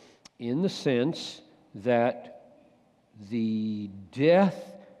in the sense that the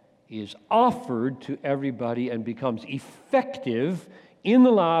death is offered to everybody and becomes effective in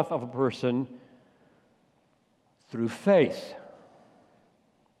the life of a person through faith.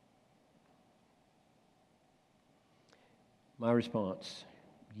 My response,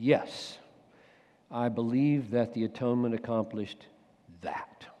 yes, I believe that the atonement accomplished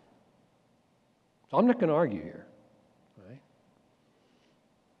that. So I'm not going to argue here, right?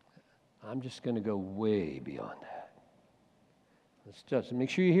 I'm just going to go way beyond that. Let's just make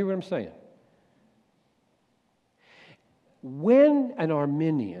sure you hear what I'm saying. When an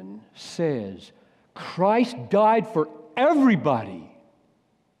Arminian says Christ died for everybody,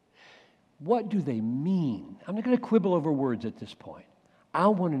 what do they mean? I'm not going to quibble over words at this point. I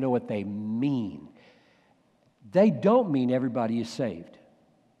want to know what they mean. They don't mean everybody is saved.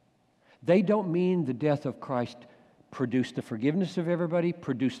 They don't mean the death of Christ produced the forgiveness of everybody,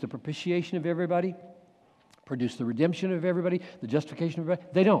 produced the propitiation of everybody, produced the redemption of everybody, the justification of everybody.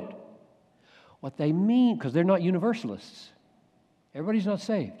 They don't. What they mean, because they're not universalists. Everybody's not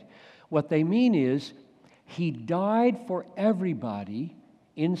saved. What they mean is he died for everybody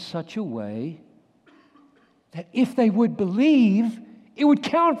in such a way that if they would believe, it would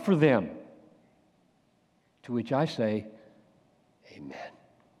count for them. To which I say, amen.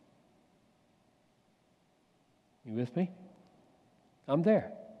 You with me? I'm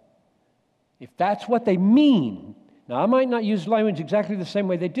there. If that's what they mean, now I might not use language exactly the same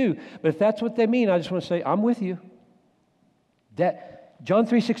way they do, but if that's what they mean, I just want to say, I'm with you. That John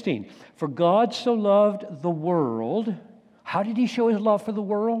 3:16, for God so loved the world. How did he show his love for the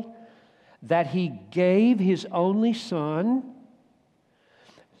world? That he gave his only Son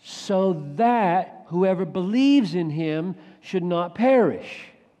so that whoever believes in him should not perish.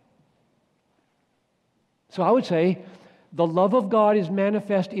 So I would say the love of God is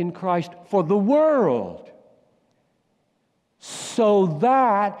manifest in Christ for the world so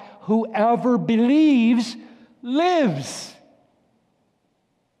that whoever believes lives.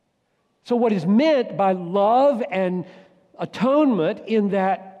 So what is meant by love and atonement in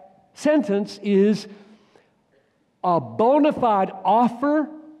that sentence is a bona fide offer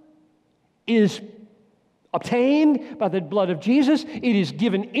is obtained by the blood of Jesus. It is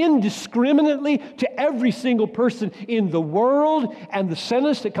given indiscriminately to every single person in the world. And the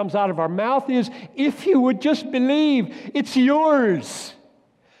sentence that comes out of our mouth is, if you would just believe, it's yours.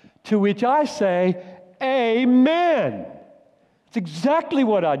 To which I say, amen. It's exactly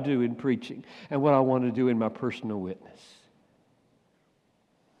what I do in preaching and what I want to do in my personal witness.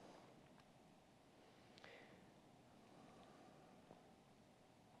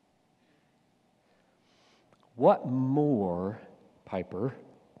 What more, Piper,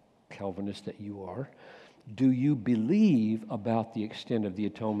 Calvinist that you are, do you believe about the extent of the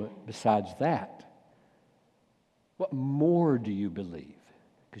atonement besides that? What more do you believe?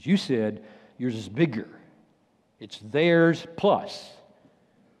 Because you said yours is bigger. It's theirs plus.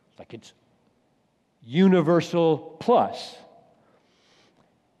 Like it's universal plus.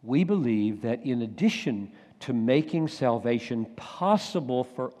 We believe that in addition to making salvation possible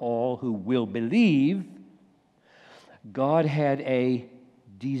for all who will believe, God had a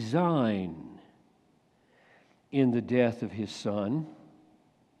design in the death of His Son,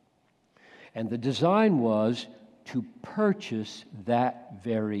 and the design was to purchase that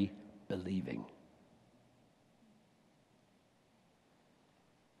very believing.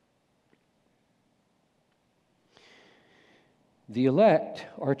 The elect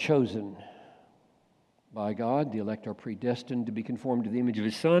are chosen by God. The elect are predestined to be conformed to the image of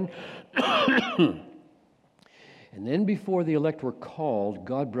His Son. And then before the elect were called,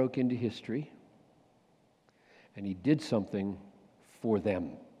 God broke into history, and He did something for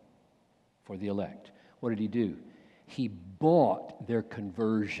them, for the elect. What did He do? He bought their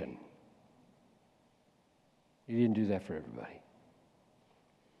conversion. He didn't do that for everybody.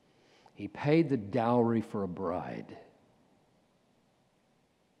 He paid the dowry for a bride.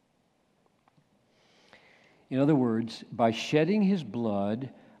 In other words, by shedding His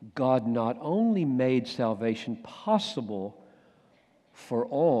blood, God not only made salvation possible for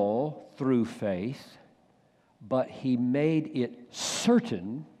all through faith, but He made it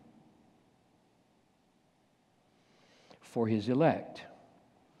certain for His elect.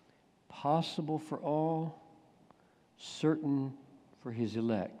 Possible for all, certain for His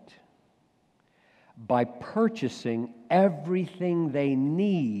elect. By purchasing everything they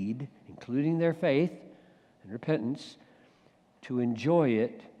need, including their faith and repentance, to enjoy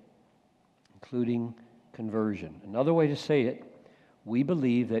it, including conversion. Another way to say it, we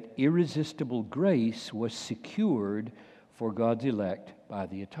believe that irresistible grace was secured for God's elect by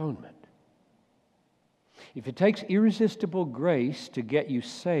the atonement. If it takes irresistible grace to get you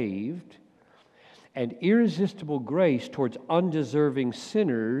saved, and irresistible grace towards undeserving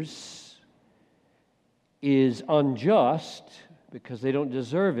sinners is unjust because they don't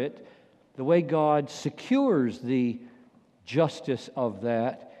deserve it, the way God secures the justice of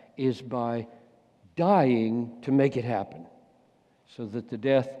that is by dying to make it happen, so that the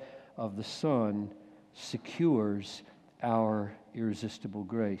death of the Son secures our irresistible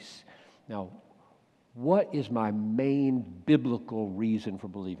grace. Now, what is my main biblical reason for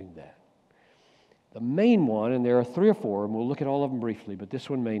believing that? The main one, and there are 3 or 4, and we'll look at all of them briefly, but this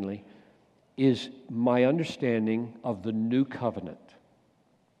one mainly, is my understanding of the new covenant.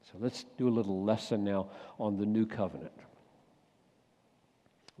 So let's do a little lesson now on the new covenant.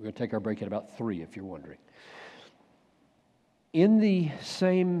 We're going to take our break at about 3, if you're wondering. In the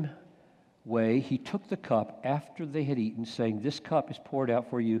same way, He took the cup after they had eaten, saying, "This cup is poured out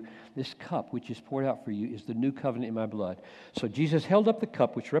for you. This cup which is poured out for you is the new covenant in my blood." So Jesus held up the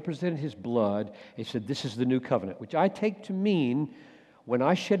cup which represented His blood and said, "This is the new covenant," which I take to mean when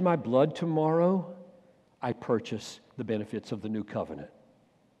I shed my blood tomorrow, I purchase the benefits of the new covenant.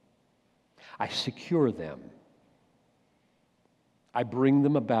 I secure them. I bring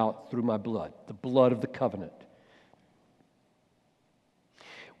them about through my blood, the blood of the covenant.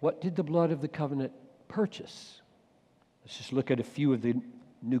 What did the blood of the covenant purchase? Let's just look at a few of the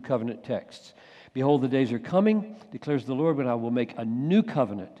new covenant texts. "Behold, the days are coming, declares the Lord, when I will make a new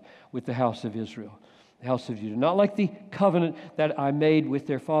covenant with the house of Israel, the house of Judah. Not like the covenant that I made with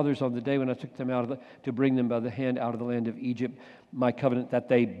their fathers on the day when I took them to bring them by the hand out of the land of Egypt, my covenant that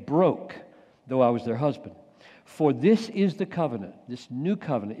they broke, though I was their husband. For this is the covenant," this new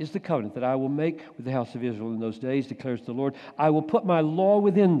covenant is the covenant that I will make with the house of Israel in those days, declares the Lord. "I will put my law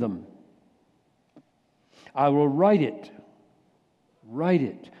within them. I will write it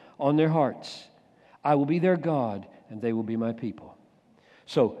on their hearts. I will be their God, and they will be my people."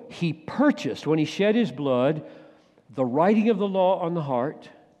 So He purchased, when He shed His blood, the writing of the law on the heart,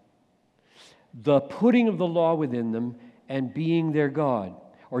 the putting of the law within them, and being their God.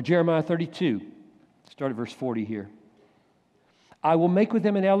 Or Jeremiah 32. Start at verse 40 here. I will make with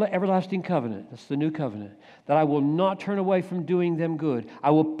them an everlasting covenant. That's the new covenant. That I will not turn away from doing them good. I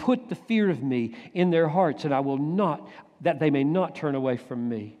will put the fear of me in their hearts, and I will not, that they may not turn away from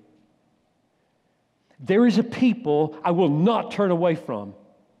me. There is a people I will not turn away from.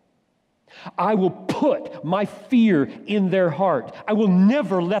 I will put my fear in their heart. I will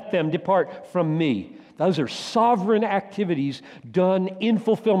never let them depart from me. Those are sovereign activities done in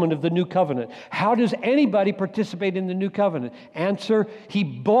fulfillment of the new covenant. How does anybody participate in the new covenant? Answer, he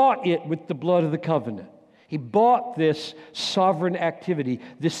bought it with the blood of the covenant. He bought this sovereign activity,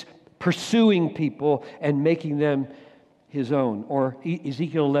 this pursuing people and making them his own. Or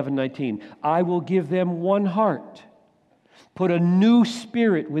Ezekiel 11:19, I will give them one heart, put a new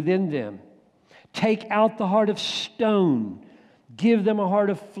spirit within them, take out the heart of stone, give them a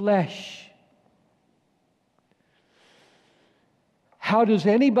heart of flesh. How does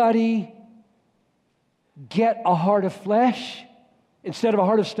anybody get a heart of flesh instead of a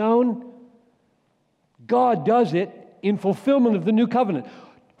heart of stone? God does it in fulfillment of the new covenant.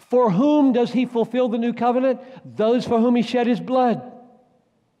 For whom does he fulfill the new covenant? Those for whom he shed his blood.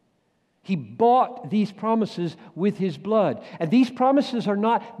 He bought these promises with his blood. And these promises are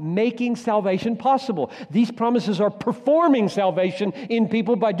not making salvation possible. These promises are performing salvation in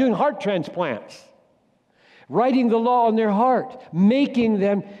people by doing heart transplants, writing the law on their heart, making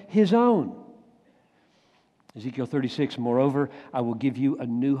them his own. Ezekiel 36, moreover, I will give you a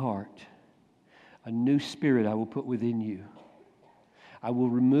new heart, a new spirit I will put within you. I will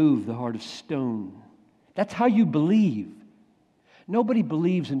remove the heart of stone. That's how you believe. Nobody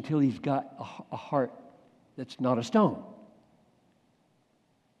believes until he's got a heart that's not a stone.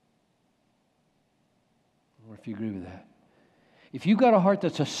 Or if you agree with that. If you've got a heart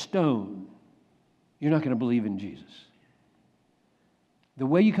that's a stone, you're not going to believe in Jesus. The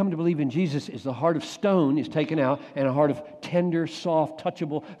way you come to believe in Jesus is the heart of stone is taken out and a heart of tender, soft,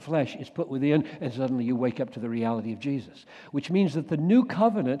 touchable flesh is put within, and suddenly you wake up to the reality of Jesus. Which means that the new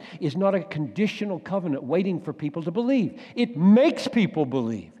covenant is not a conditional covenant waiting for people to believe. It makes people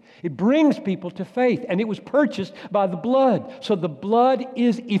believe. It brings people to faith, and it was purchased by the blood. So the blood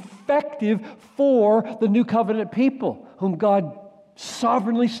is effective for the new covenant people whom God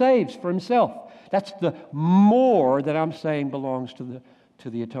sovereignly saves for himself. That's the more that I'm saying belongs to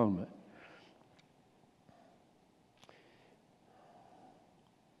the atonement.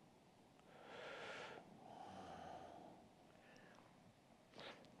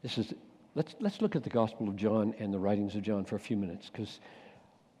 Let's look at the Gospel of John and the writings of John for a few minutes, because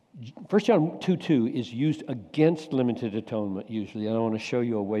 1 John 2:2 is used against limited atonement usually, and I want to show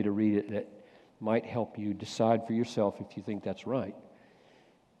you a way to read it that might help you decide for yourself if you think that's right.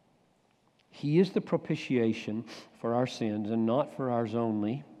 He is the propitiation for our sins, and not for ours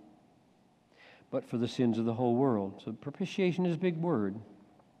only, but for the sins of the whole world. So propitiation is a big word.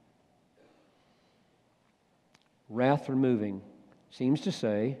 Wrath removing seems to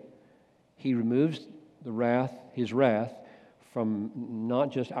say he removes his wrath from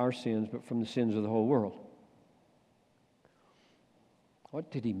not just our sins, but from the sins of the whole world.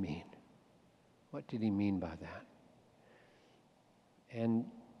 What did he mean? What did he mean by that? And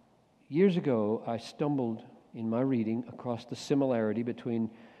years ago, I stumbled in my reading across the similarity between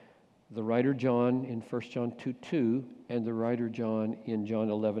the writer John in 1 John 2:2 and the writer John in John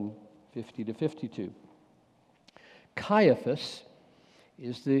 11:50-52. Caiaphas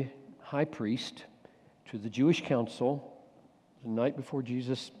is the high priest to the Jewish council the night before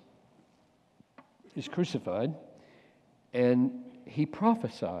Jesus is crucified, and he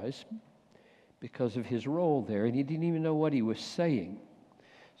prophesies because of his role there, and he didn't even know what he was saying.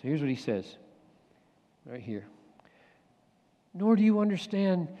 So here's what he says, right here. Nor do you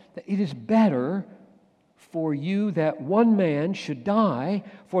understand that it is better for you that one man should die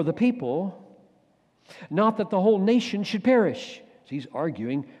for the people, not that the whole nation should perish. So he's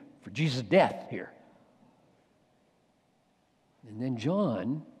arguing for Jesus' death here. And then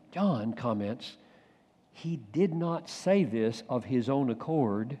John comments, he did not say this of his own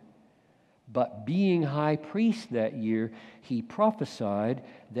accord, but being high priest that year, he prophesied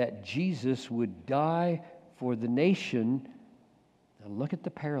that Jesus would die for the nation. Now look at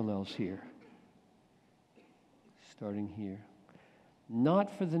the parallels here. Starting here. Not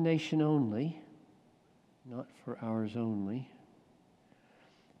for the nation only, not for ours only,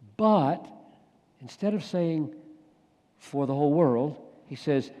 but instead of saying for the whole world, he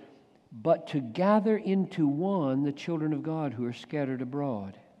says, but to gather into one the children of God who are scattered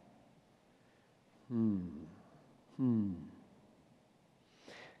abroad.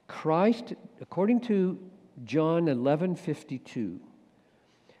 Christ, according to John 11:52,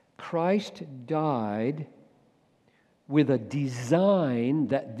 Christ died with a design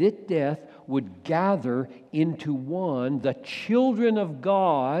that this death would gather into one the children of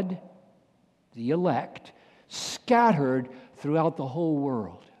God, the elect, scattered throughout the whole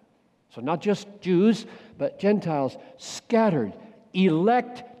world. So not just Jews, but Gentiles scattered,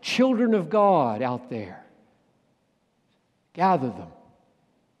 elect children of God out there. Gather them.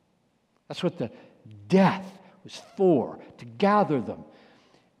 That's what the death was for, to gather them.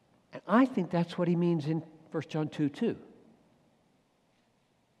 And I think that's what he means in 1 John 2:2.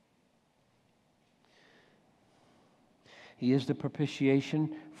 He is the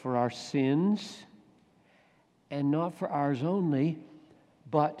propitiation for our sins, and not for ours only,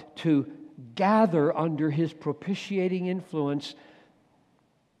 but to gather under His propitiating influence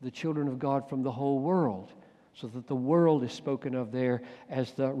the children of God from the whole world, so that the world is spoken of there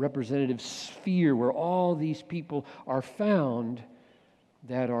as the representative sphere where all these people are found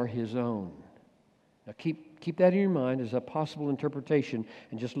that are His own. Now keep that in your mind as a possible interpretation,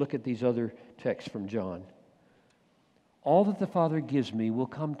 and just look at these other texts from John. All that the Father gives me will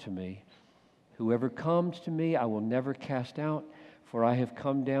come to me. Whoever comes to me, I will never cast out. For I have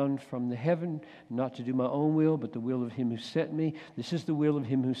come down from the heaven, not to do my own will, but the will of Him who sent me. This is the will of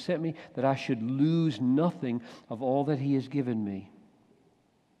Him who sent me, that I should lose nothing of all that He has given me.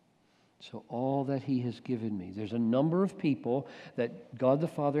 So all that He has given me. There's a number of people that God the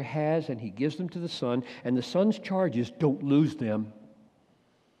Father has, and He gives them to the Son. And the Son's charge is, don't lose them.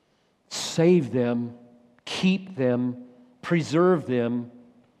 Save them. Keep them. Preserve them.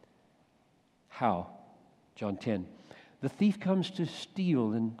 How? John 10. The thief comes to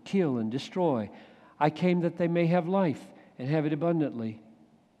steal and kill and destroy. I came that they may have life and have it abundantly.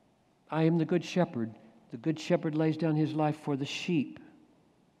 I am the good shepherd. The good shepherd lays down his life for the sheep.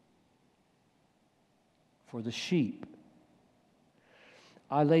 For the sheep.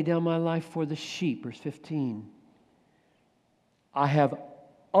 I lay down my life for the sheep. Verse 15. I have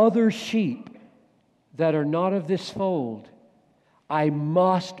other sheep that are not of this fold. I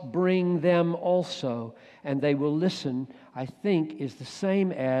must bring them also, and they will listen, I think, is the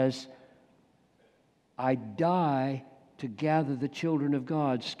same as I die to gather the children of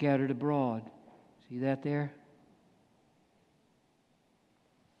God scattered abroad. See that there?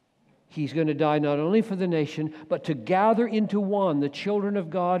 He's going to die not only for the nation, but to gather into one the children of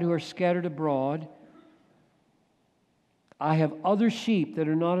God who are scattered abroad. I have other sheep that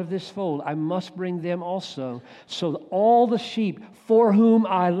are not of this fold. I must bring them also. So all the sheep for whom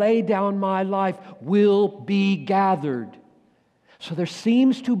I lay down my life will be gathered. So there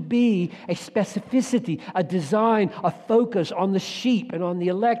seems to be a specificity, a design, a focus on the sheep and on the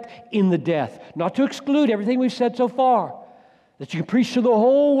elect in the death. Not to exclude everything we've said so far. That you can preach to the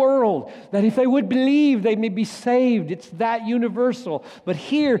whole world. That if they would believe, they may be saved. It's that universal. But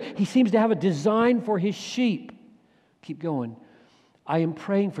here, He seems to have a design for His sheep. Keep going. I am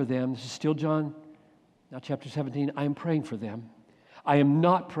praying for them. This is still John, now chapter 17. I am praying for them. I am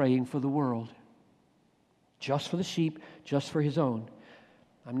not praying for the world. Just for the sheep, just for His own.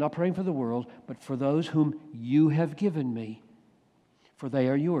 I'm not praying for the world, but for those whom you have given me. For they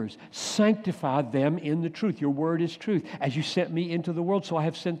are yours. Sanctify them in the truth. Your word is truth. As you sent me into the world, so I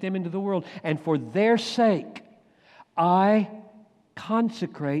have sent them into the world. And for their sake, I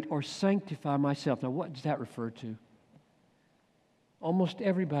consecrate or sanctify myself. Now, what does that refer to? Almost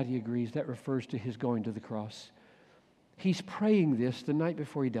everybody agrees that refers to His going to the cross. He's praying this the night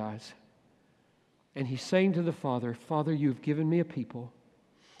before He dies. And He's saying to the Father, Father, you've given me a people,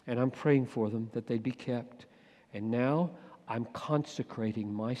 and I'm praying for them that they'd be kept. And now I'm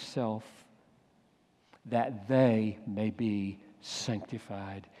consecrating myself that they may be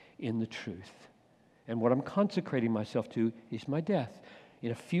sanctified in the truth. And what I'm consecrating myself to is my death.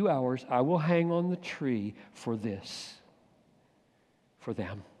 In a few hours, I will hang on the tree for this. For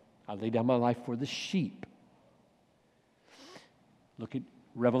them. I lay down my life for the sheep. Look at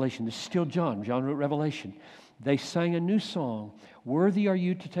Revelation. This is still John. John wrote Revelation. They sang a new song. Worthy are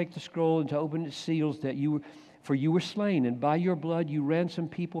you to take the scroll and to open its seals, for you were slain, and by your blood you ransomed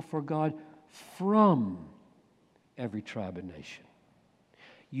people for God from every tribe and nation.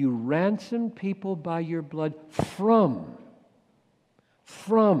 You ransomed people by your blood from.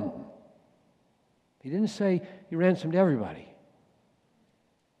 He didn't say you ransomed everybody.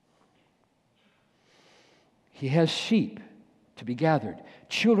 He has sheep to be gathered,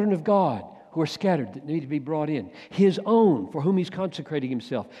 children of God who are scattered that need to be brought in, His own for whom He's consecrating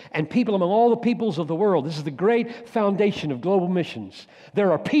Himself, and people among all the peoples of the world. This is the great foundation of global missions.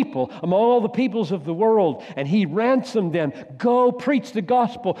 There are people among all the peoples of the world, and He ransomed them. Go preach the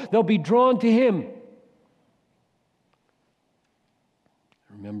gospel. They'll be drawn to Him.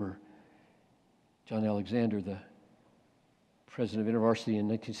 Remember John Alexander, the president of InterVarsity in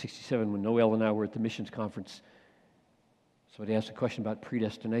 1967 when Noel and I were at the missions conference. Somebody asked a question about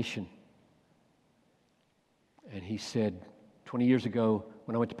predestination. And he said, 20 years ago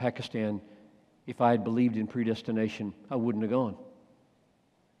when I went to Pakistan, if I had believed in predestination, I wouldn't have gone.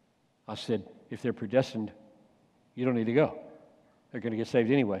 I said, if they're predestined, you don't need to go. They're going to get saved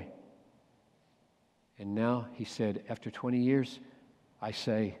anyway. And now, he said, after 20 years, I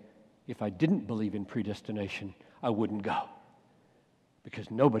say, if I didn't believe in predestination, I wouldn't go.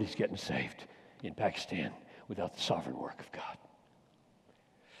 Because nobody's getting saved in Pakistan without the sovereign work of God.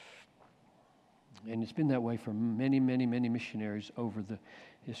 And it's been that way for many, many, many missionaries over the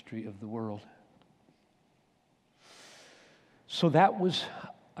history of the world. So that was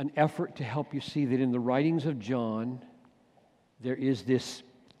an effort to help you see that in the writings of John, there is this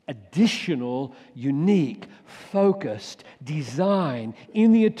additional, unique, focused design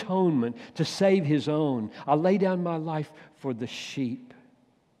in the atonement to save his own. I lay down my life for the sheep.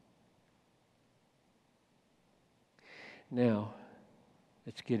 Now,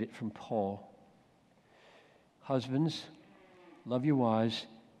 let's get it from Paul. Husbands, love your wives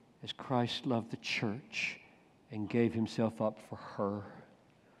as Christ loved the church and gave himself up for her.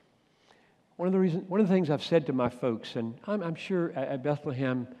 One of the things I've said to my folks, and I'm sure at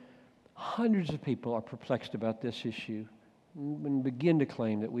Bethlehem, hundreds of people are perplexed about this issue and begin to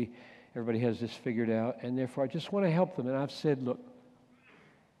claim that everybody has this figured out, and therefore I just want to help them. And I've said, look,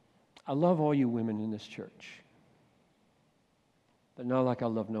 I love all you women in this church, but not like I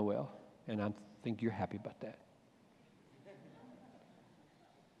love Noel, and I think you're happy about that.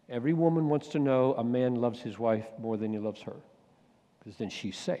 Every woman wants to know a man loves his wife more than he loves her, because then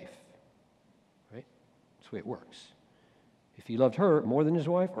she's safe. Right? That's the way it works. If he loved her more than his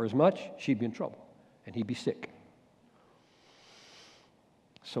wife or as much, she'd be in trouble and he'd be sick.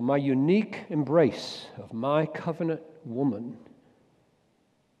 So my unique embrace of my covenant woman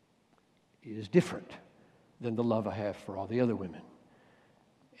is different than the love I have for all the other women.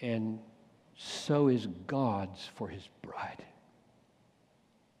 And so is God's for his bride.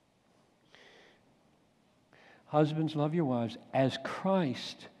 Husbands, love your wives as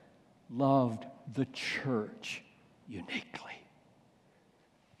Christ loved the church uniquely.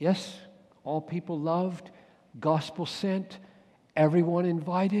 Yes, all people loved, gospel sent, everyone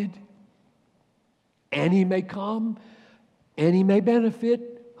invited. Any may come, any may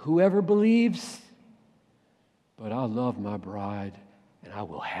benefit, whoever believes. But I love my bride and I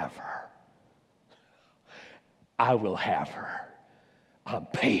will have her. I will have her. I'm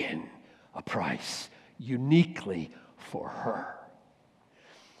paying a price uniquely for her.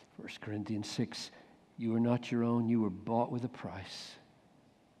 1 Corinthians 6, you are not your own, you were bought with a price.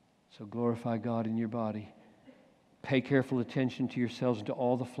 So glorify God in your body. Pay careful attention to yourselves and to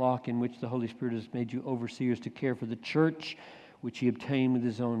all the flock in which the Holy Spirit has made you overseers to care for the church, which he obtained with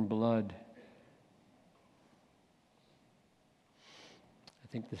his own blood. I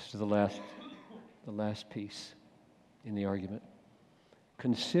think this is the last piece in the argument.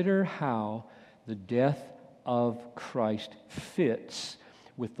 Consider how the death of Christ fits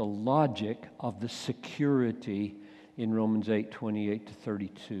with the logic of the security in Romans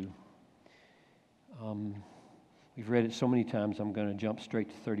 8:28-32. We've read it so many times, I'm going to jump straight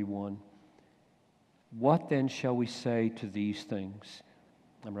to 31. What then shall we say to these things?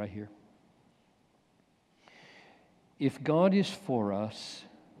 I'm right here. If God is for us,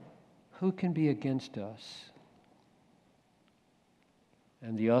 who can be against us?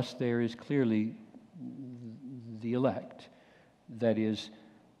 And the us there is clearly the elect. That is,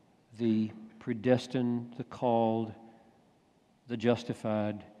 the predestined, the called, the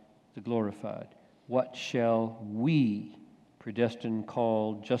justified, the glorified. What shall we, predestined,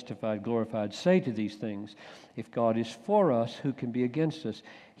 called, justified, glorified, say to these things? If God is for us, who can be against us?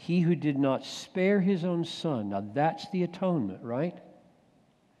 He who did not spare his own son. Now that's the atonement, right?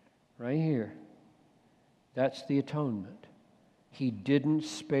 Right here. That's the atonement. He didn't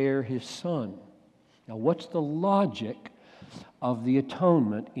spare his son. Now, what's the logic of the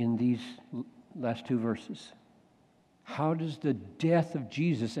atonement in these last two verses? How does the death of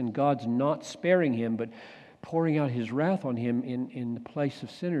Jesus and God's not sparing him but pouring out his wrath on him in the place of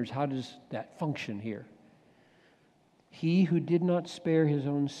sinners, how does that function here? He who did not spare his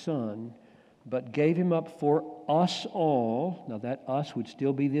own son but gave him up for us all. Now, that us would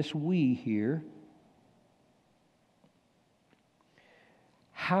still be this we here.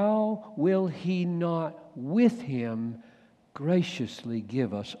 How will he not with him graciously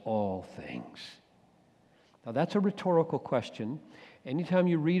give us all things? Now that's a rhetorical question. Anytime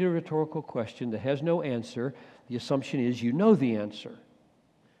you read a rhetorical question that has no answer, the assumption is you know the answer.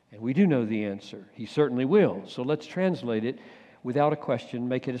 And we do know the answer. He certainly will. So let's translate it. without a question,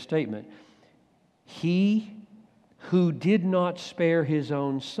 make it a statement. He who did not spare his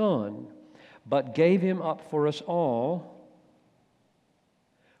own Son, but gave him up for us all,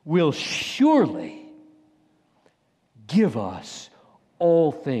 will surely give us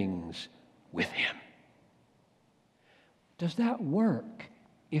all things with him. Does that work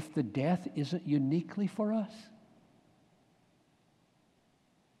if the death isn't uniquely for us?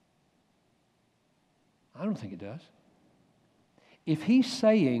 I don't think it does. If he's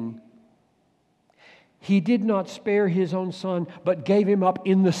saying he did not spare his own Son, but gave him up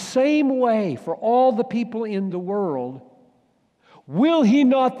in the same way for all the people in the world, will he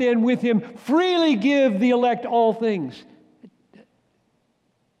not then with him freely give the elect all things?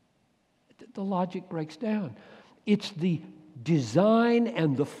 The logic breaks down. It's the design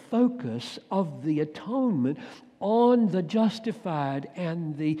and the focus of the atonement on the justified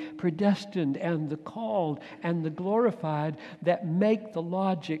and the predestined and the called and the glorified that make the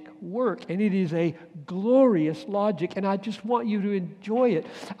logic work. And it is a glorious logic, and I just want you to enjoy it.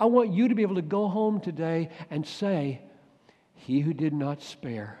 I want you to be able to go home today and say, he who did not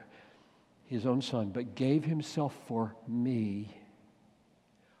spare his own Son, but gave himself for me,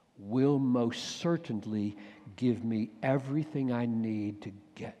 will most certainly give me everything I need to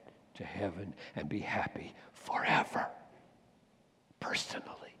get to heaven and be happy forever.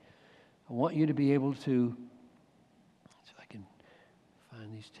 Personally. I want you to be able to, see if I can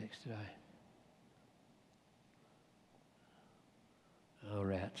find these texts. Oh,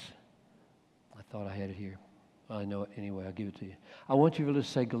 rats. I thought I had it here. I know it anyway. I'll give it to you. I want you to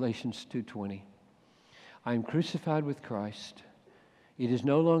say Galatians 2:20. I am crucified with Christ. It is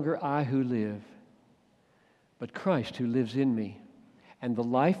no longer I who live, but Christ who lives in me. And the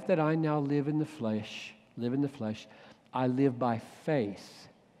life that I now live in the flesh, I live by faith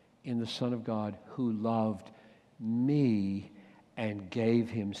in the Son of God who loved me and gave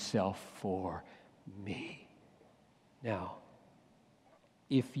himself for me. Now,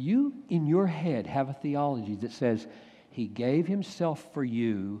 if you in your head have a theology that says he gave himself for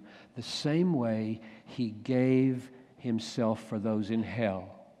you the same way he gave himself for those in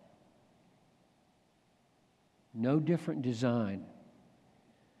hell, no different design,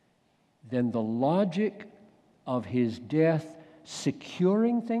 then the logic of his death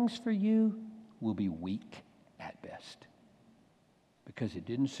securing things for you will be weak at best, because it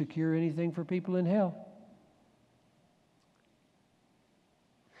didn't secure anything for people in hell.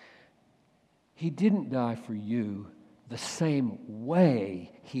 He didn't die for you the same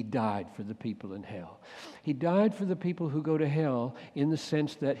way he died for the people in hell. He died for the people who go to hell in the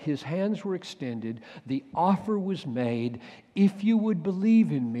sense that his hands were extended, the offer was made, if you would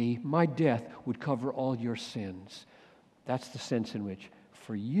believe in me, my death would cover all your sins. That's the sense in which,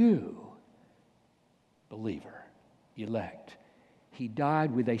 for you, believer, elect, he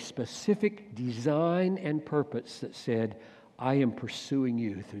died with a specific design and purpose that said, I am pursuing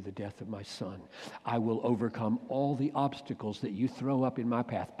you through the death of my Son. I will overcome all the obstacles that you throw up in my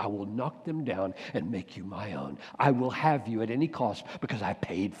path. I will knock them down and make you my own. I will have you at any cost because I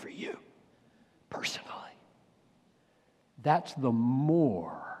paid for you personally. That's the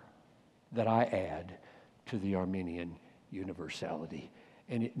more that I add to the Arminian universality.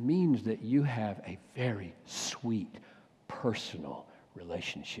 And it means that you have a very sweet, personal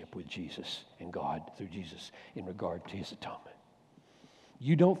relationship with Jesus and God through Jesus in regard to his atonement.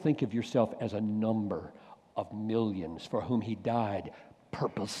 You don't think of yourself as a number of millions for whom he died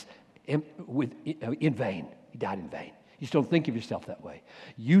in vain. He died in vain. You just don't think of yourself that way.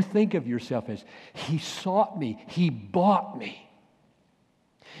 You think of yourself as he sought me, he bought me.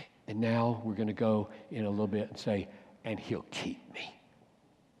 And now we're going to go in a little bit and say, and he'll keep me.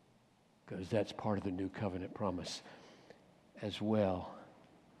 Because that's part of the new covenant promise as well.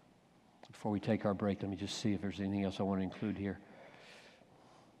 Before we take our break, let me just see if there's anything else I want to include here.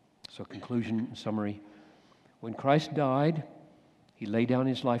 So, conclusion, summary. When Christ died, he laid down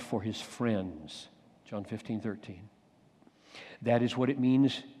his life for his friends. John 15:13. That is what it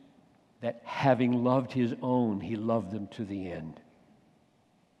means that having loved his own, he loved them to the end.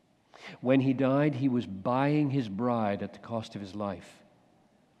 When he died, he was buying his bride at the cost of his life.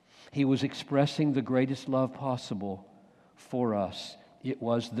 He was expressing the greatest love possible for us. It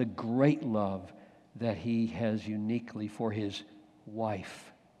was the great love that he has uniquely for his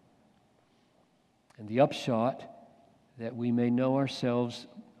wife. And the upshot, that we may know ourselves,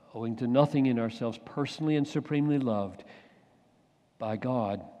 owing to nothing in ourselves, personally and supremely loved by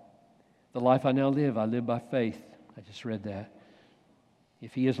God. The life I now live, I live by faith. I just read that.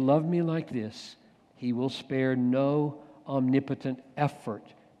 If he has loved me like this, he will spare no omnipotent effort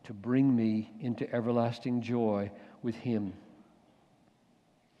to bring me into everlasting joy with him.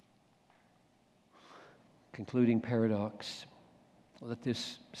 Concluding paradox. Let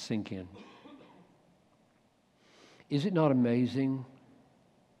this sink in. Is it not amazing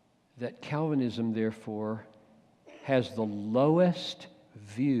that Calvinism, therefore, has the lowest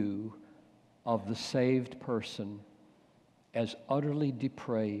view of the saved person as utterly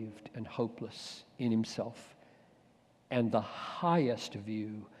depraved and hopeless in himself, and the highest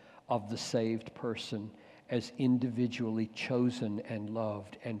view of the saved person as individually chosen and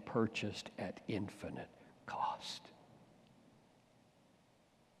loved and purchased at infinite cost?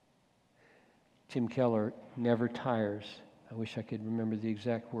 Tim Keller never tires, I wish I could remember the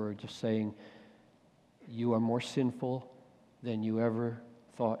exact words, of saying, you are more sinful than you ever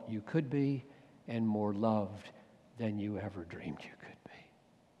thought you could be, and more loved than you ever dreamed you could be.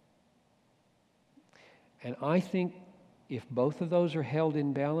 And I think if both of those are held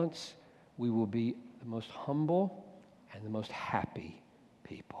in balance, we will be the most humble and the most happy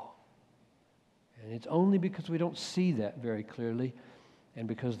people. And it's only because we don't see that very clearly, and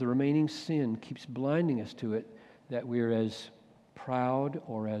because the remaining sin keeps blinding us to it, that we're as proud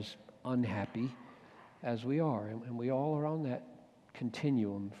or as unhappy as we are. And we all are on that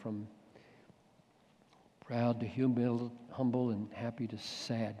continuum from proud to humble and happy to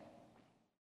sad.